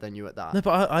be better than you at that. No,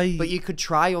 but But you could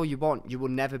try all you want. You will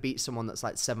never beat someone that's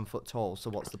like 7 foot tall. So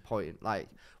what's the point? Like,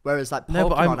 whereas like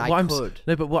Pokemon, I could.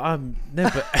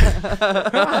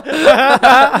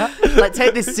 Like,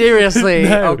 take this seriously,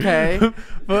 No. okay?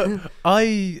 But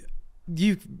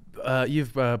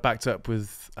you've backed up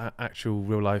with actual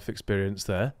real life experience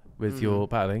there with your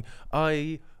battling.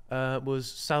 I was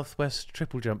Southwest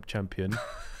triple jump champion,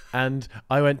 and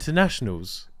I went to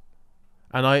nationals.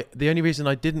 And the only reason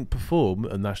I didn't perform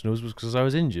at nationals was because I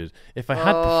was injured. If I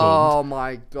had performed, oh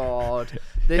my god,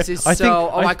 this is I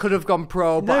I could have gone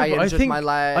pro, but I injured my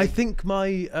leg. I think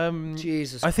my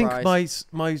Jesus I think Christ.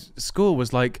 my score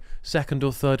was like second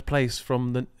or third place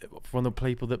from the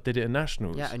people that did it in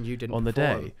nationals. Yeah, and you didn't on the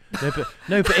perform.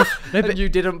 day. But you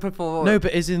didn't perform. no,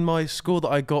 but is in my score that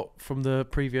I got from the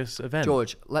previous event.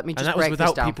 George, let me just and that was break this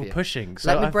without down people for you. pushing.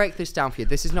 So Let me break this down for you.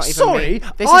 This is not even Sorry, me.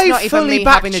 This is not even me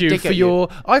having a dig at you.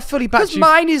 I fully backed Because you.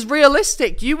 mine is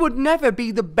realistic. You would never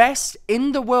be the best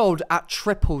in the world at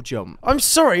triple jump. I'm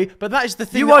sorry, but that is the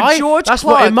thing. You that are George That's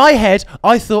Clarke. what in my head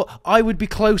I thought I would be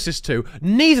closest to.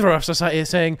 Neither of us are sat here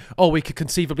saying, "Oh, we could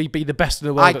conceivably be the best in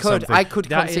the world." I at could. something." I could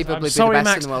That conceivably is, be I'm the sorry, best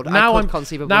Max. in the world. Now I could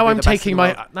conceivably now be I'm the best taking in the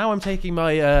my world. now I'm taking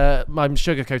my my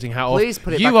sugarcoating hat off. Please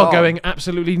put it You back are on. going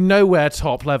absolutely nowhere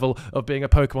top level of being a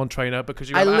Pokemon trainer because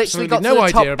you I have literally absolutely got to no the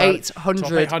idea top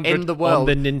about 800 in the world.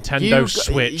 on the Nintendo You-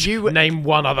 Switch. you- Name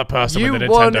one other person You with a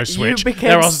won. Nintendo Switch. You became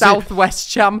There are Southwest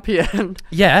champion.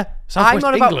 Yeah, I'm Southwest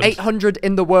on about England. 800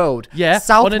 in the world. Yeah,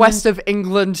 Southwest of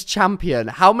England champion.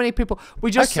 How many people?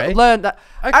 We just Okay. learned that.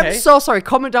 I'm Okay. so sorry.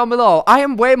 Comment down below. I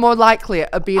am way more likely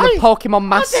at being a Pokemon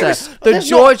master than there's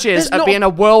George not- is there's at being a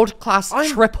world-class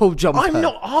triple jumper. I'm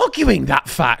not arguing that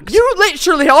fact. You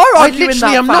literally are I arguing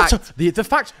literally that am fact. not.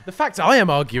 The fact I am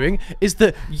arguing is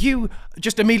that you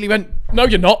just immediately went, "No,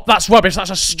 you're not. That's rubbish. That's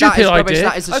a stupid rubbish. idea."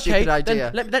 That is a stupid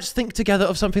idea. Then let's think together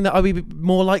of something that I would be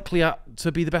more likely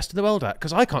to be the best in the world at,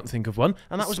 because I can't think of one,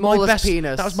 and that was my Smallest best.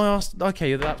 penis. That was my arse.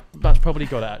 Okay, that's probably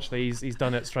got it. Actually, he's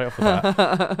done it straight off the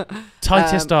bat.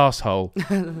 Tightest arsehole.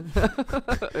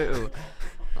 Ew,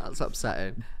 that's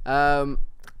upsetting.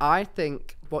 I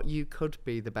think what you could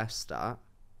be the best at,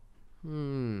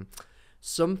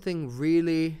 something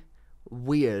really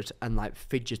weird and like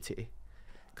fidgety,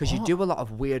 because you do a lot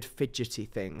of weird fidgety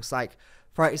things. Like,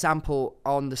 for example,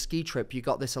 on the ski trip, you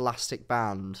got this elastic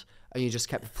band and you just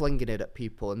kept flinging it at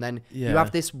people, and then you Yeah.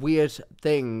 have this weird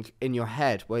thing in your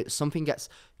head where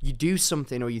you do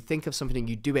something or you think of something and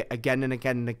you do it again and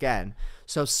again and again.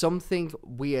 So something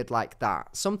weird like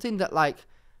that, something that like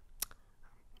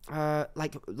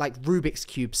Rubik's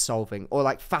Cube solving, or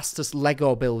like fastest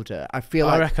Lego builder. I feel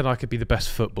I like reckon I could be the best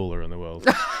footballer in the world.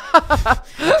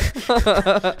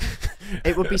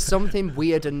 it would be something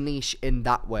weird and niche in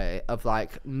that way, of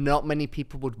like not many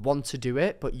people would want to do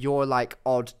it, but your like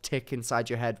odd tick inside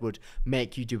your head would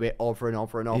make you do it over and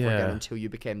over and over again Yeah. until you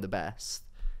became the best.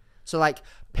 So like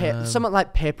something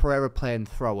like paper aeroplane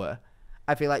thrower.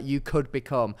 I feel like you could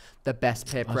become the best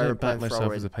I paper don't aeroplane back myself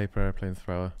thrower. as a paper airplane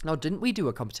thrower. No, didn't we do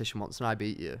a competition once and I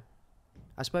beat you?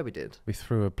 I swear we did. We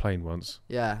threw a plane once.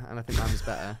 Yeah, and I think mine was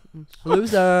better.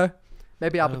 Loser.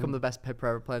 Maybe I'll become the best paper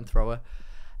aeroplane thrower.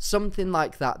 Something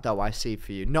like that, though, I see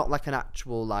for you. Not like an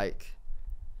actual, like...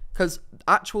 Because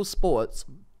actual sports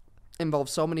involve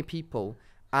so many people,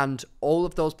 and all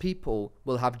of those people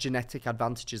will have genetic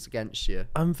advantages against you.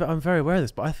 I'm very aware of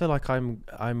this, but I feel like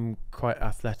I'm quite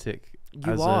athletic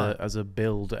You are. as a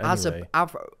build anyway.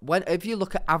 If you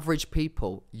look at average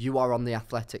people, you are on the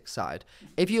athletic side.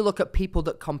 If you look at people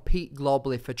that compete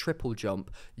globally for triple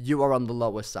jump, you are on the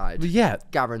lower side. Yeah,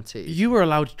 Guaranteed. you were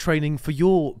allowed training for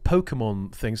your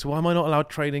Pokemon thing, so why am I not allowed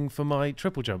training for my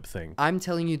triple jump thing? I'm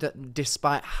telling you that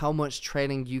despite how much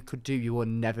training you could do, you will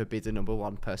never be the number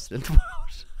one person in the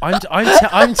world. I'm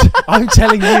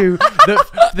telling you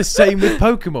that the same with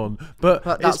Pokemon, but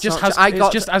it's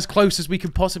just as close as we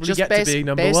can possibly get to being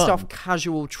number one. Based off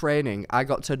casual training, I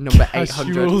got to number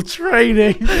 800. Casual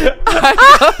training.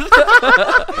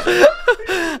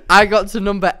 I got to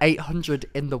number 800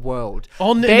 in the world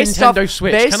on the Nintendo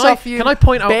Switch. Can I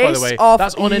point out, by the way,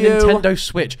 that's on a Nintendo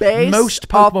Switch. Most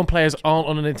Pokemon players aren't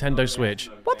on a Nintendo Switch.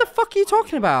 What the fuck are you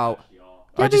talking about?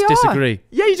 I just disagree.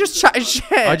 Yeah, you just chatting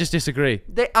shit. I just disagree.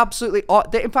 They absolutely are.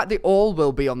 In fact, they all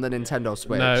will be on the Nintendo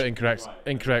Switch. No, incorrect.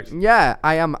 Incorrect. Yeah,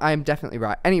 I am definitely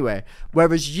right. Anyway,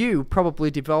 whereas you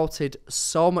probably devoted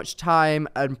so much time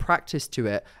and practice to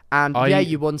it, and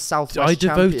you won Southwest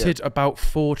Champion. Devoted about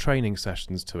 4 training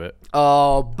sessions to it.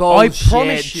 Oh, bullshit, I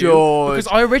promise you, George. because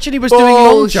I originally was doing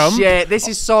long jump. Bullshit, this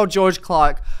is so George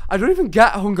Clarke. I don't even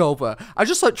get hungover. I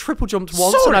just triple jumped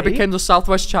once and I became the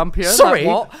Southwest Champion. Sorry,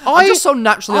 what? I'm just so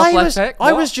naturally athletic.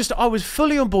 I was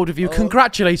fully on board with you,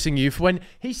 congratulating you for when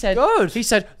he said. Good. He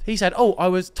said, "Oh, I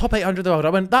was top 800 in the world." I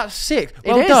went, "That's sick.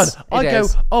 Well done." I go,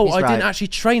 "Oh, I didn't actually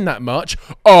train that much."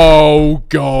 Oh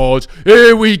God,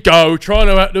 here we go, trying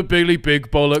to act the Billy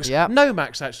Big Bollocks. Yep. No,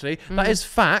 Max, actually, that is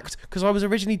fact because I was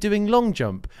originally doing long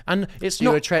jump, and it's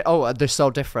not. They're so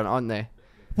different, aren't they?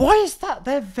 Why is that?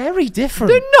 They're very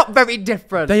different. They're not very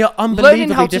different. They are unbelievably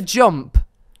learning how to jump.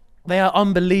 They are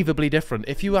unbelievably different.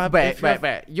 If you have,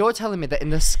 wait. You're telling me that in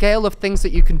the scale of things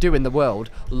that you can do in the world,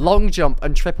 long jump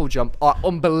and triple jump are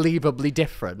unbelievably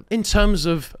different. In terms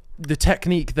of the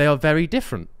technique, they are very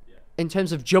different. In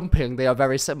terms of jumping, they are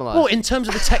very similar. Well, in terms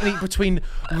of the technique between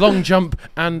long jump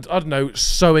and, I don't know,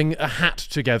 sewing a hat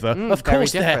together, of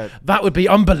course that would be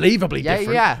unbelievably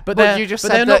different. Yeah. But you just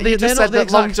said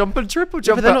that long jump and triple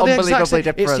jump are unbelievably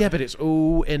different. Yeah, but it's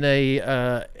all in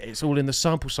the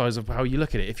sample size of how you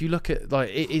look at it. If you look at,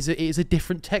 it is a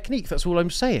different technique. That's all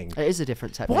I'm saying. It is a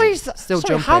different technique. Why is that? Still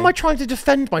Sorry, jumping. how am I trying to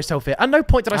defend myself here? At no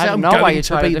point did I say I'm going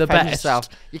to be the best. Yourself.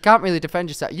 You can't really defend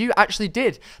yourself. You actually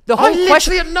did. The I whole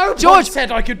literally at no point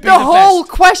said I could be the best. whole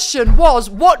question was,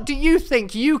 what do you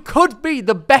think you could be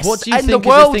the best in the world at? What do you think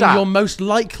is the thing you're most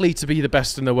likely to be the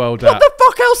best in the world at? What the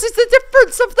fuck else is the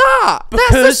difference of that?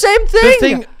 That's the same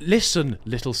thing. Listen,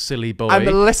 little silly boy. I'm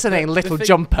listening, little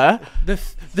jumper. The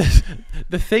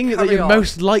thing that you're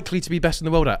most likely to be best in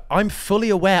the world at, I'm fully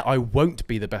aware I won't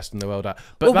be the best in the world at.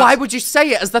 But why would you say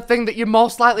it as the thing that you're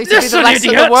most likely to be the best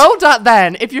in the world at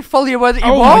then, if you're fully aware that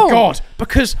you won't? Oh my God,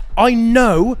 because I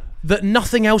know that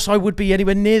nothing else I would be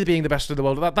anywhere near being the best in the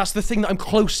world. That's the thing that I'm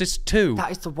closest to. That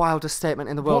is the wildest statement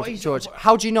in the world, George.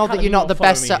 How do you know that you're not the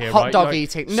best at hot dog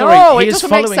eating? Sorry, no, it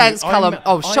doesn't make sense, Callum.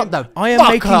 Shut the fuck up. I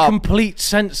am making complete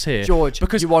sense here. George,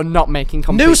 because you are not making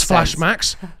complete sense. Newsflash,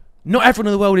 Max. Not everyone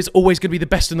in the world is always going to be the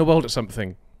best in the world at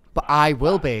something. But I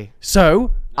will be.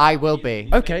 So... I will be.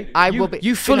 Okay. I will be.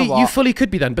 You fully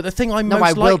could be then. But the thing I'm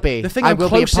I will be. The thing I'm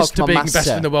closest to being best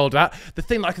in the world at, the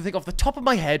thing that I can think off the top of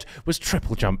my head was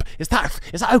triple jump. Is that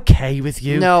okay with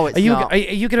you? No, it's not. Are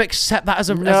you going to accept that as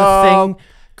a thing?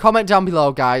 Comment down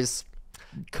below, guys.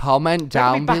 Comment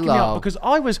down below. Because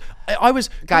I was.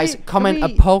 Guys, comment a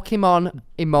Pokemon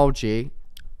emoji.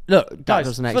 Look, guys,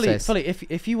 doesn't exist. Fully,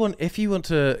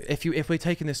 if we're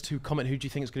taking this to comment, who do you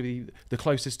think is going to be the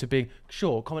closest to being?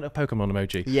 Sure, comment a Pokemon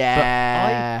emoji.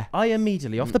 Yeah. But I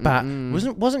immediately off the bat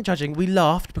wasn't judging. We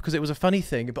laughed because it was a funny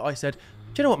thing. But I said,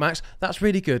 do you know what, Max? That's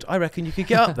really good. I reckon you could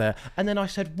get up there. And then I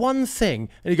said one thing,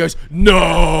 and he goes,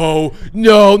 No,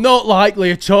 not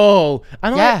likely at all.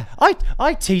 And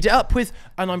I teed it up with,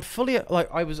 and I'm fully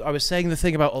I was saying the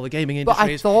thing about all the gaming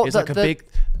industry is like a big.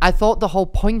 I thought the whole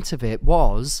point of it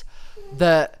was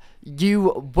that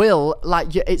you will,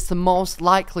 it's the most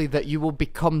likely that you will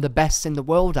become the best in the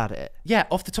world at it. Yeah,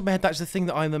 off the top of my head, that's the thing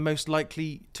that I'm the most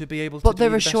likely to be able to do. But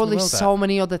there are surely so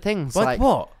many other things. Like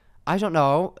what? I don't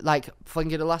know, like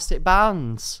flinging elastic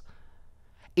bands.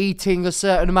 Eating a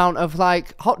certain amount of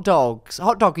hot dog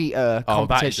eater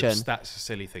competition. That's a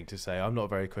silly thing to say. I'm not a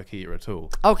very quick eater at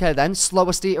all. Okay then,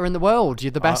 slowest eater in the world.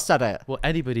 You're the best at it. Well,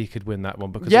 anybody could win that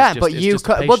one because but you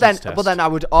could. Well then I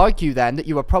would argue then that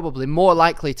you are probably more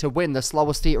likely to win the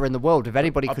slowest eater in the world if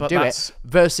anybody could do it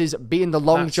versus being the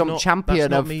long jump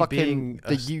champion of fucking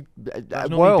that's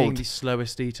not world. Me being the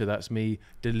slowest eater. That's me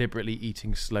deliberately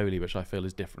eating slowly, which I feel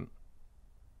is different.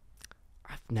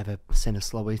 I've never seen a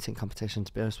slow eating competition,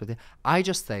 to be honest with you. I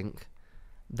just think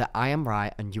that I am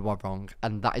right and you are wrong,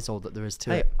 and that is all that there is to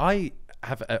Hey, it. I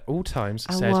have at all times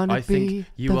I said wanna I think be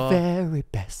you the are. very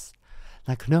best,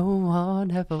 like no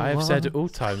one ever I have said was. at all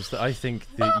times that I think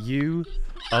that you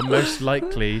are most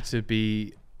likely to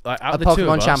be like out A of the two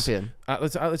Pokemon of us. champion. Out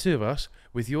of the two of us,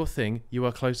 with your thing, you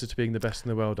are closer to being the best in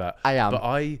the world at. I am. But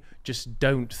I just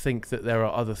don't think that there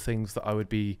are other things that I would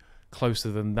be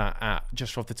closer than that at,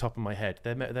 just off the top of my head.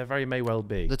 There very may well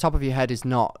be. The top of your head is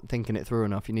not thinking it through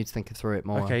enough. You need to think it through it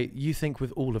more. Okay, you think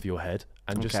with all of your head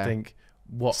and just Okay. think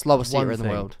what Slowest one eater in the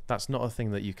thing. world. That's not a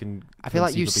thing that you can. I feel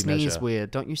like you conceivably sneeze measure.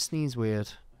 weird. Don't you sneeze weird?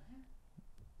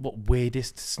 What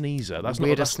weirdest sneezer? That's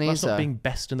Weirdest not. That's sneezer. not being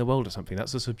best in the world or something.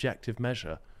 That's a subjective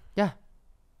measure. Yeah.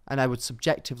 And I would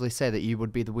subjectively say that you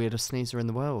would be the weirdest sneezer in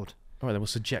the world. All right, then. Well,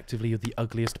 subjectively, you're the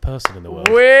ugliest person in the world.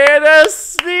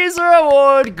 Weirdest sneezer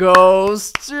award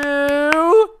goes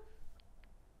to...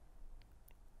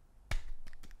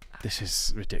 This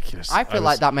is ridiculous. I feel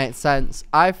like that makes sense.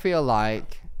 I feel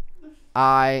like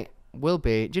I will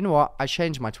be... Do you know what? I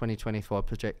changed my 2024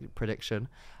 prediction.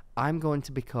 I'm going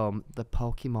to become the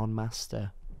Pokemon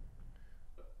Master.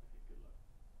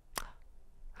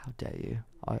 How dare you?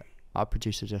 Our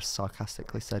producer just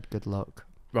sarcastically said, good luck.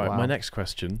 Right, Wow. my next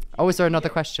question. Oh, is there another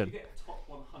question? You get top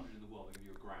 100 in the world, I'll give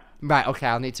you a grand. Right, okay,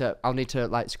 I'll need to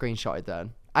like screenshot it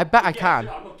then. I bet I can.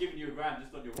 I'm not giving you a grand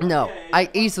just on your No, Yeah, yeah, I yeah.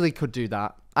 easily could do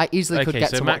that. I easily could get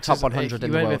to Max top is- 100 in you the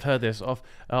may world. have heard this off.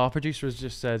 Our producer has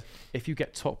just said, if you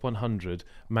get top 100,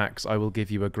 Max, I will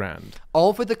give you a grand.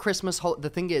 Over the Christmas the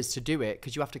thing is to do it,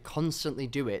 because you have to constantly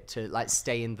do it to like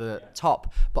stay in the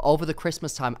top. But over the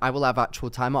Christmas time, I will have actual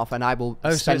time off and I will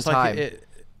Oh, so spend it's time. like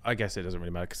I guess it doesn't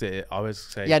really matter because I was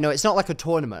saying. Yeah, no, it's not like a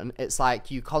tournament. It's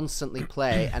like you constantly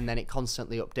play and then it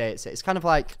constantly updates it. It's kind of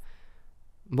like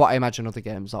what I imagine other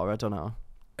games are. I don't know.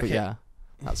 But Okay. yeah,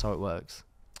 that's how it works.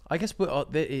 I guess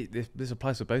this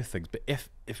applies to both things. But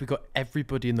if we got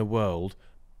everybody in the world,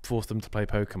 force them to play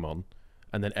Pokemon,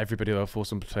 and then everybody else force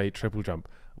them to play Triple Jump,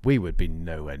 we would be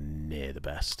nowhere near the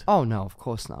best. Oh, no, of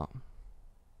course not.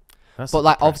 That's But a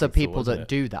like of the depressing people thought, isn't that it?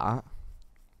 do that.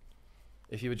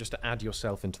 If you were just to add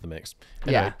yourself into the mix.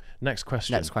 Yeah. Anyway, next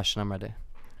question. Next question, I'm ready.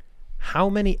 How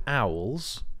many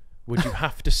owls would you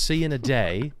have to see in a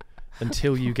day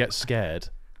until you get scared?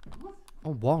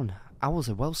 Oh, one. Owls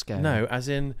are well scary. No, as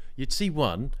in you'd see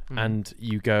one and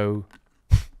you go,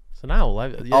 it's an owl.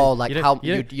 Oh, like you how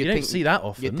you don't think, see that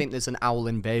often. You'd think there's an owl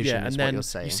invasion. yeah, is and what then you're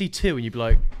saying. you see two and you'd be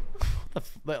like, what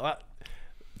the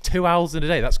 2 owls in a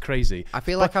day. That's crazy. I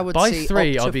feel like I would by see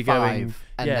three. up to I'll be 5, going,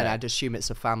 and yeah. then I'd assume it's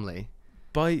a family.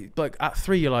 By like at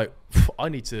 3, you're like, I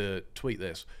need to tweet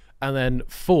this, and then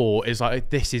 4 is like,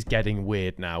 this is getting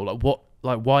weird now. Like what?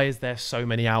 Like why is there so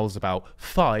many owls about?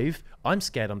 5, I'm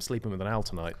scared. I'm sleeping with an owl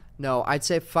tonight. No, I'd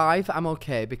say 5. I'm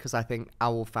okay because I think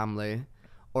owl family,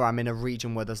 or I'm in a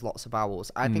region where there's lots of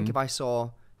owls. I think if I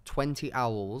saw 20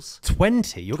 owls,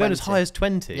 20. You're going as 20. high as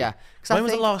 20. Yeah, 'cause I When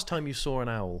was the think- last time you saw an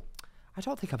owl? I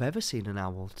don't think I've ever seen an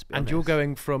owl. To be And honest. you're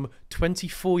going from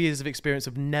 24 years of experience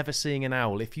of never seeing an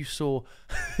owl. If you saw,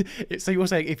 so you're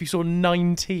saying if you saw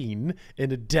 19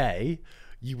 in a day,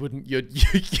 you wouldn't.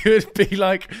 You'd be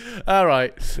like, all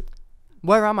right,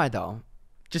 Where am I though?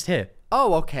 just here.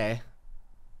 Oh, okay.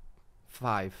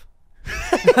 5.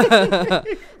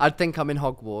 I'd think I'm in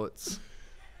Hogwarts.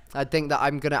 I think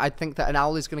that an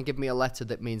owl is gonna give me a letter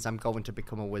that means I'm going to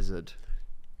become a wizard.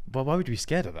 Well, why would you be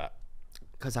scared of that?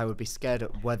 Because I would be scared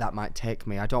of where that might take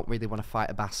me. I don't really want to fight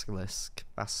a basilisk.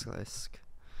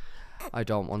 I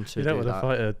don't want to. You don't do want to that.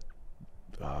 fight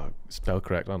a spell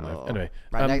correct, I don't know. Oh. Anyway,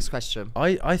 Right, next question.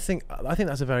 I think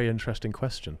that's a very interesting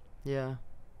question. Yeah.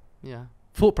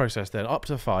 Thought process then, up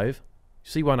to 5.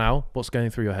 See one owl. What's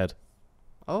going through your head?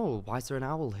 Oh, why is there an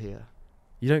owl here?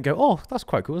 You don't go, oh, that's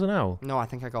quite cool. There's an owl. No, I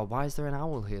think I go, why is there an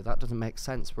owl here? That doesn't make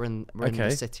sense. We're in the Okay.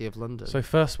 city of London. So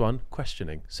first one,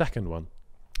 questioning. Second one,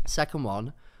 Second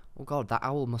one, oh god, that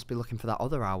owl must be looking for that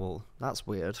other owl. That's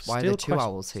weird. Why are still there 2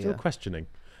 owls here? Still questioning.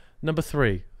 Number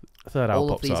 3, third owl All of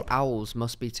pops these up. owls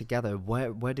must be together.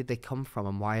 Where did they come from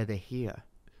and why are they here?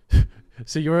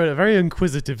 So you're a very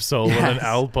inquisitive soul when an Yes.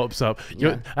 owl pops up.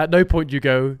 Yeah. At no point you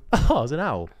go, oh, there's an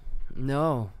owl.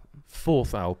 No.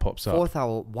 4th owl pops up. 4th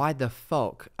owl, why the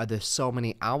fuck are there so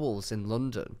many owls in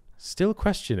London? Still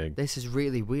questioning. This is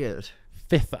really weird.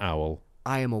 5th owl.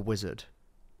 I am a wizard.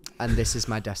 And this is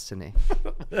my destiny.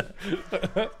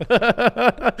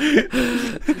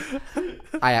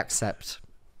 I accept.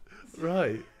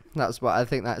 Right. I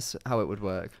think that's how it would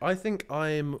work. I think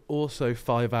I'm also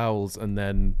 5 owls, and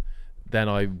then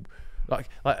I Like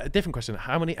a different question.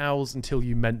 How many owls until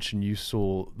you mention you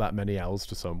saw that many owls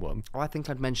to someone? Oh, I think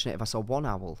I'd mention it if I saw one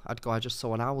owl. I'd go, I just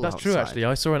saw an owl That's outside. true, actually.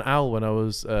 I saw an owl when I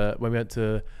was when we went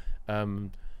to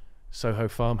Soho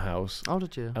Farmhouse, Oh,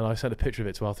 did you? and I sent a picture of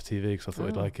it to Alpha TV because I thought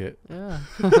he'd like it. Yeah.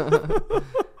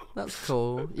 That's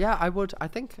cool. Yeah, I would. I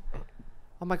think.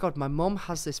 Oh my god, my mum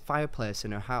has this fireplace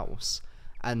in her house,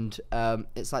 and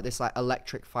it's like this like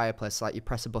electric fireplace. Like you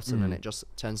press a button and it just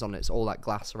turns on. It's all like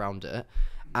glass around it.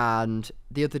 And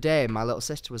the other day, my little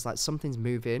sister was like, something's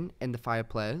moving in the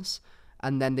fireplace,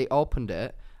 and then they opened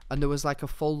it, and there was like a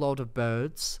full load of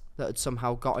birds that had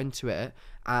somehow got into it,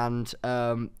 and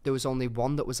there was only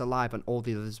one that was alive, and all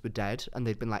the others were dead, and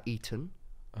they'd been like eaten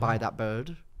by that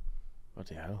bird.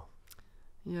 Bloody hell.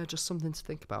 Yeah, just something to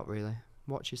think about, really.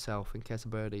 Watch yourself in case a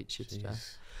bird eats you today.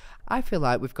 Jeez. I feel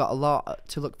like we've got a lot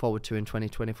to look forward to in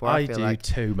 2024. I feel do like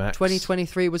too, Max.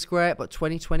 2023 was great, but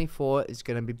 2024 is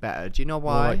going to be better. Do you know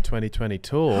More why? like 2020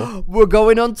 tour. We're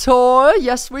going on tour.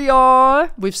 Yes, we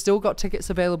are. We've still got tickets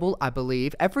available, I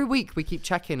believe. Every week we keep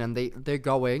checking and they're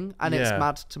going. And it's Yeah.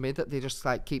 mad to me that they just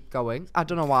like keep going. I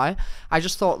don't know why. I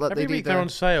just thought that Every they'd week they're on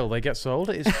sale. They get sold.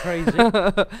 It is crazy.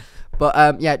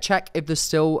 But yeah, check if there's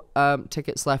still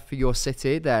tickets left for your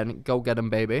city. Then go get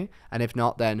them, baby. And if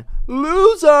not, then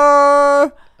loser.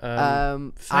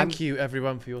 Thank you,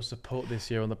 everyone, for your support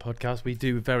this year on the podcast. We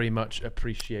do very much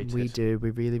appreciate it. We do. We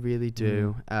really, really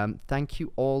do. Thank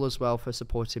you all as well for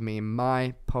supporting me in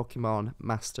my Pokemon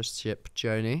Mastership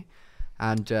journey.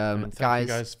 And, And thank you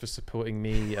guys for supporting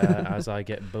me as I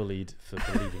get bullied for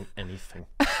believing anything.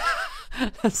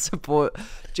 support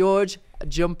George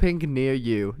jumping near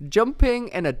you. Jumping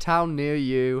in a town near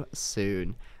you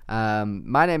soon.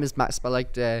 My name is Max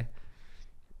Balegde.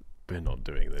 We're not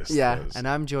doing this. Yeah, Liz. and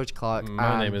I'm George Clarke.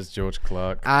 My name is George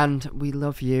Clarke. And we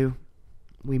love you.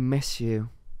 We miss you.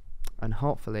 And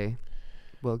hopefully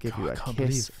we'll give you a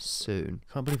kiss soon.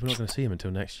 Can't believe we're not going to see him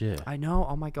until next year. I know.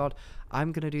 Oh my god.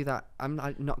 I'm going to do that. I'm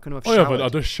not going to have I showered. haven't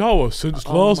had a shower since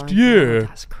Oh last my year. God,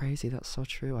 that's crazy. That's so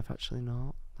true. I've actually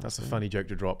not. That's a funny joke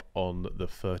to drop on the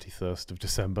 31st of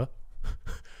December.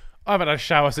 I haven't had a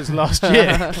shower since last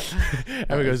year.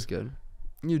 That is good.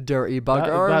 You dirty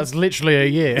bugger. That's literally a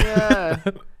year. Yeah.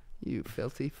 You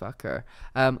filthy fucker.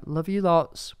 Love you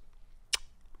lots.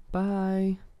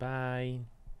 Bye. Bye.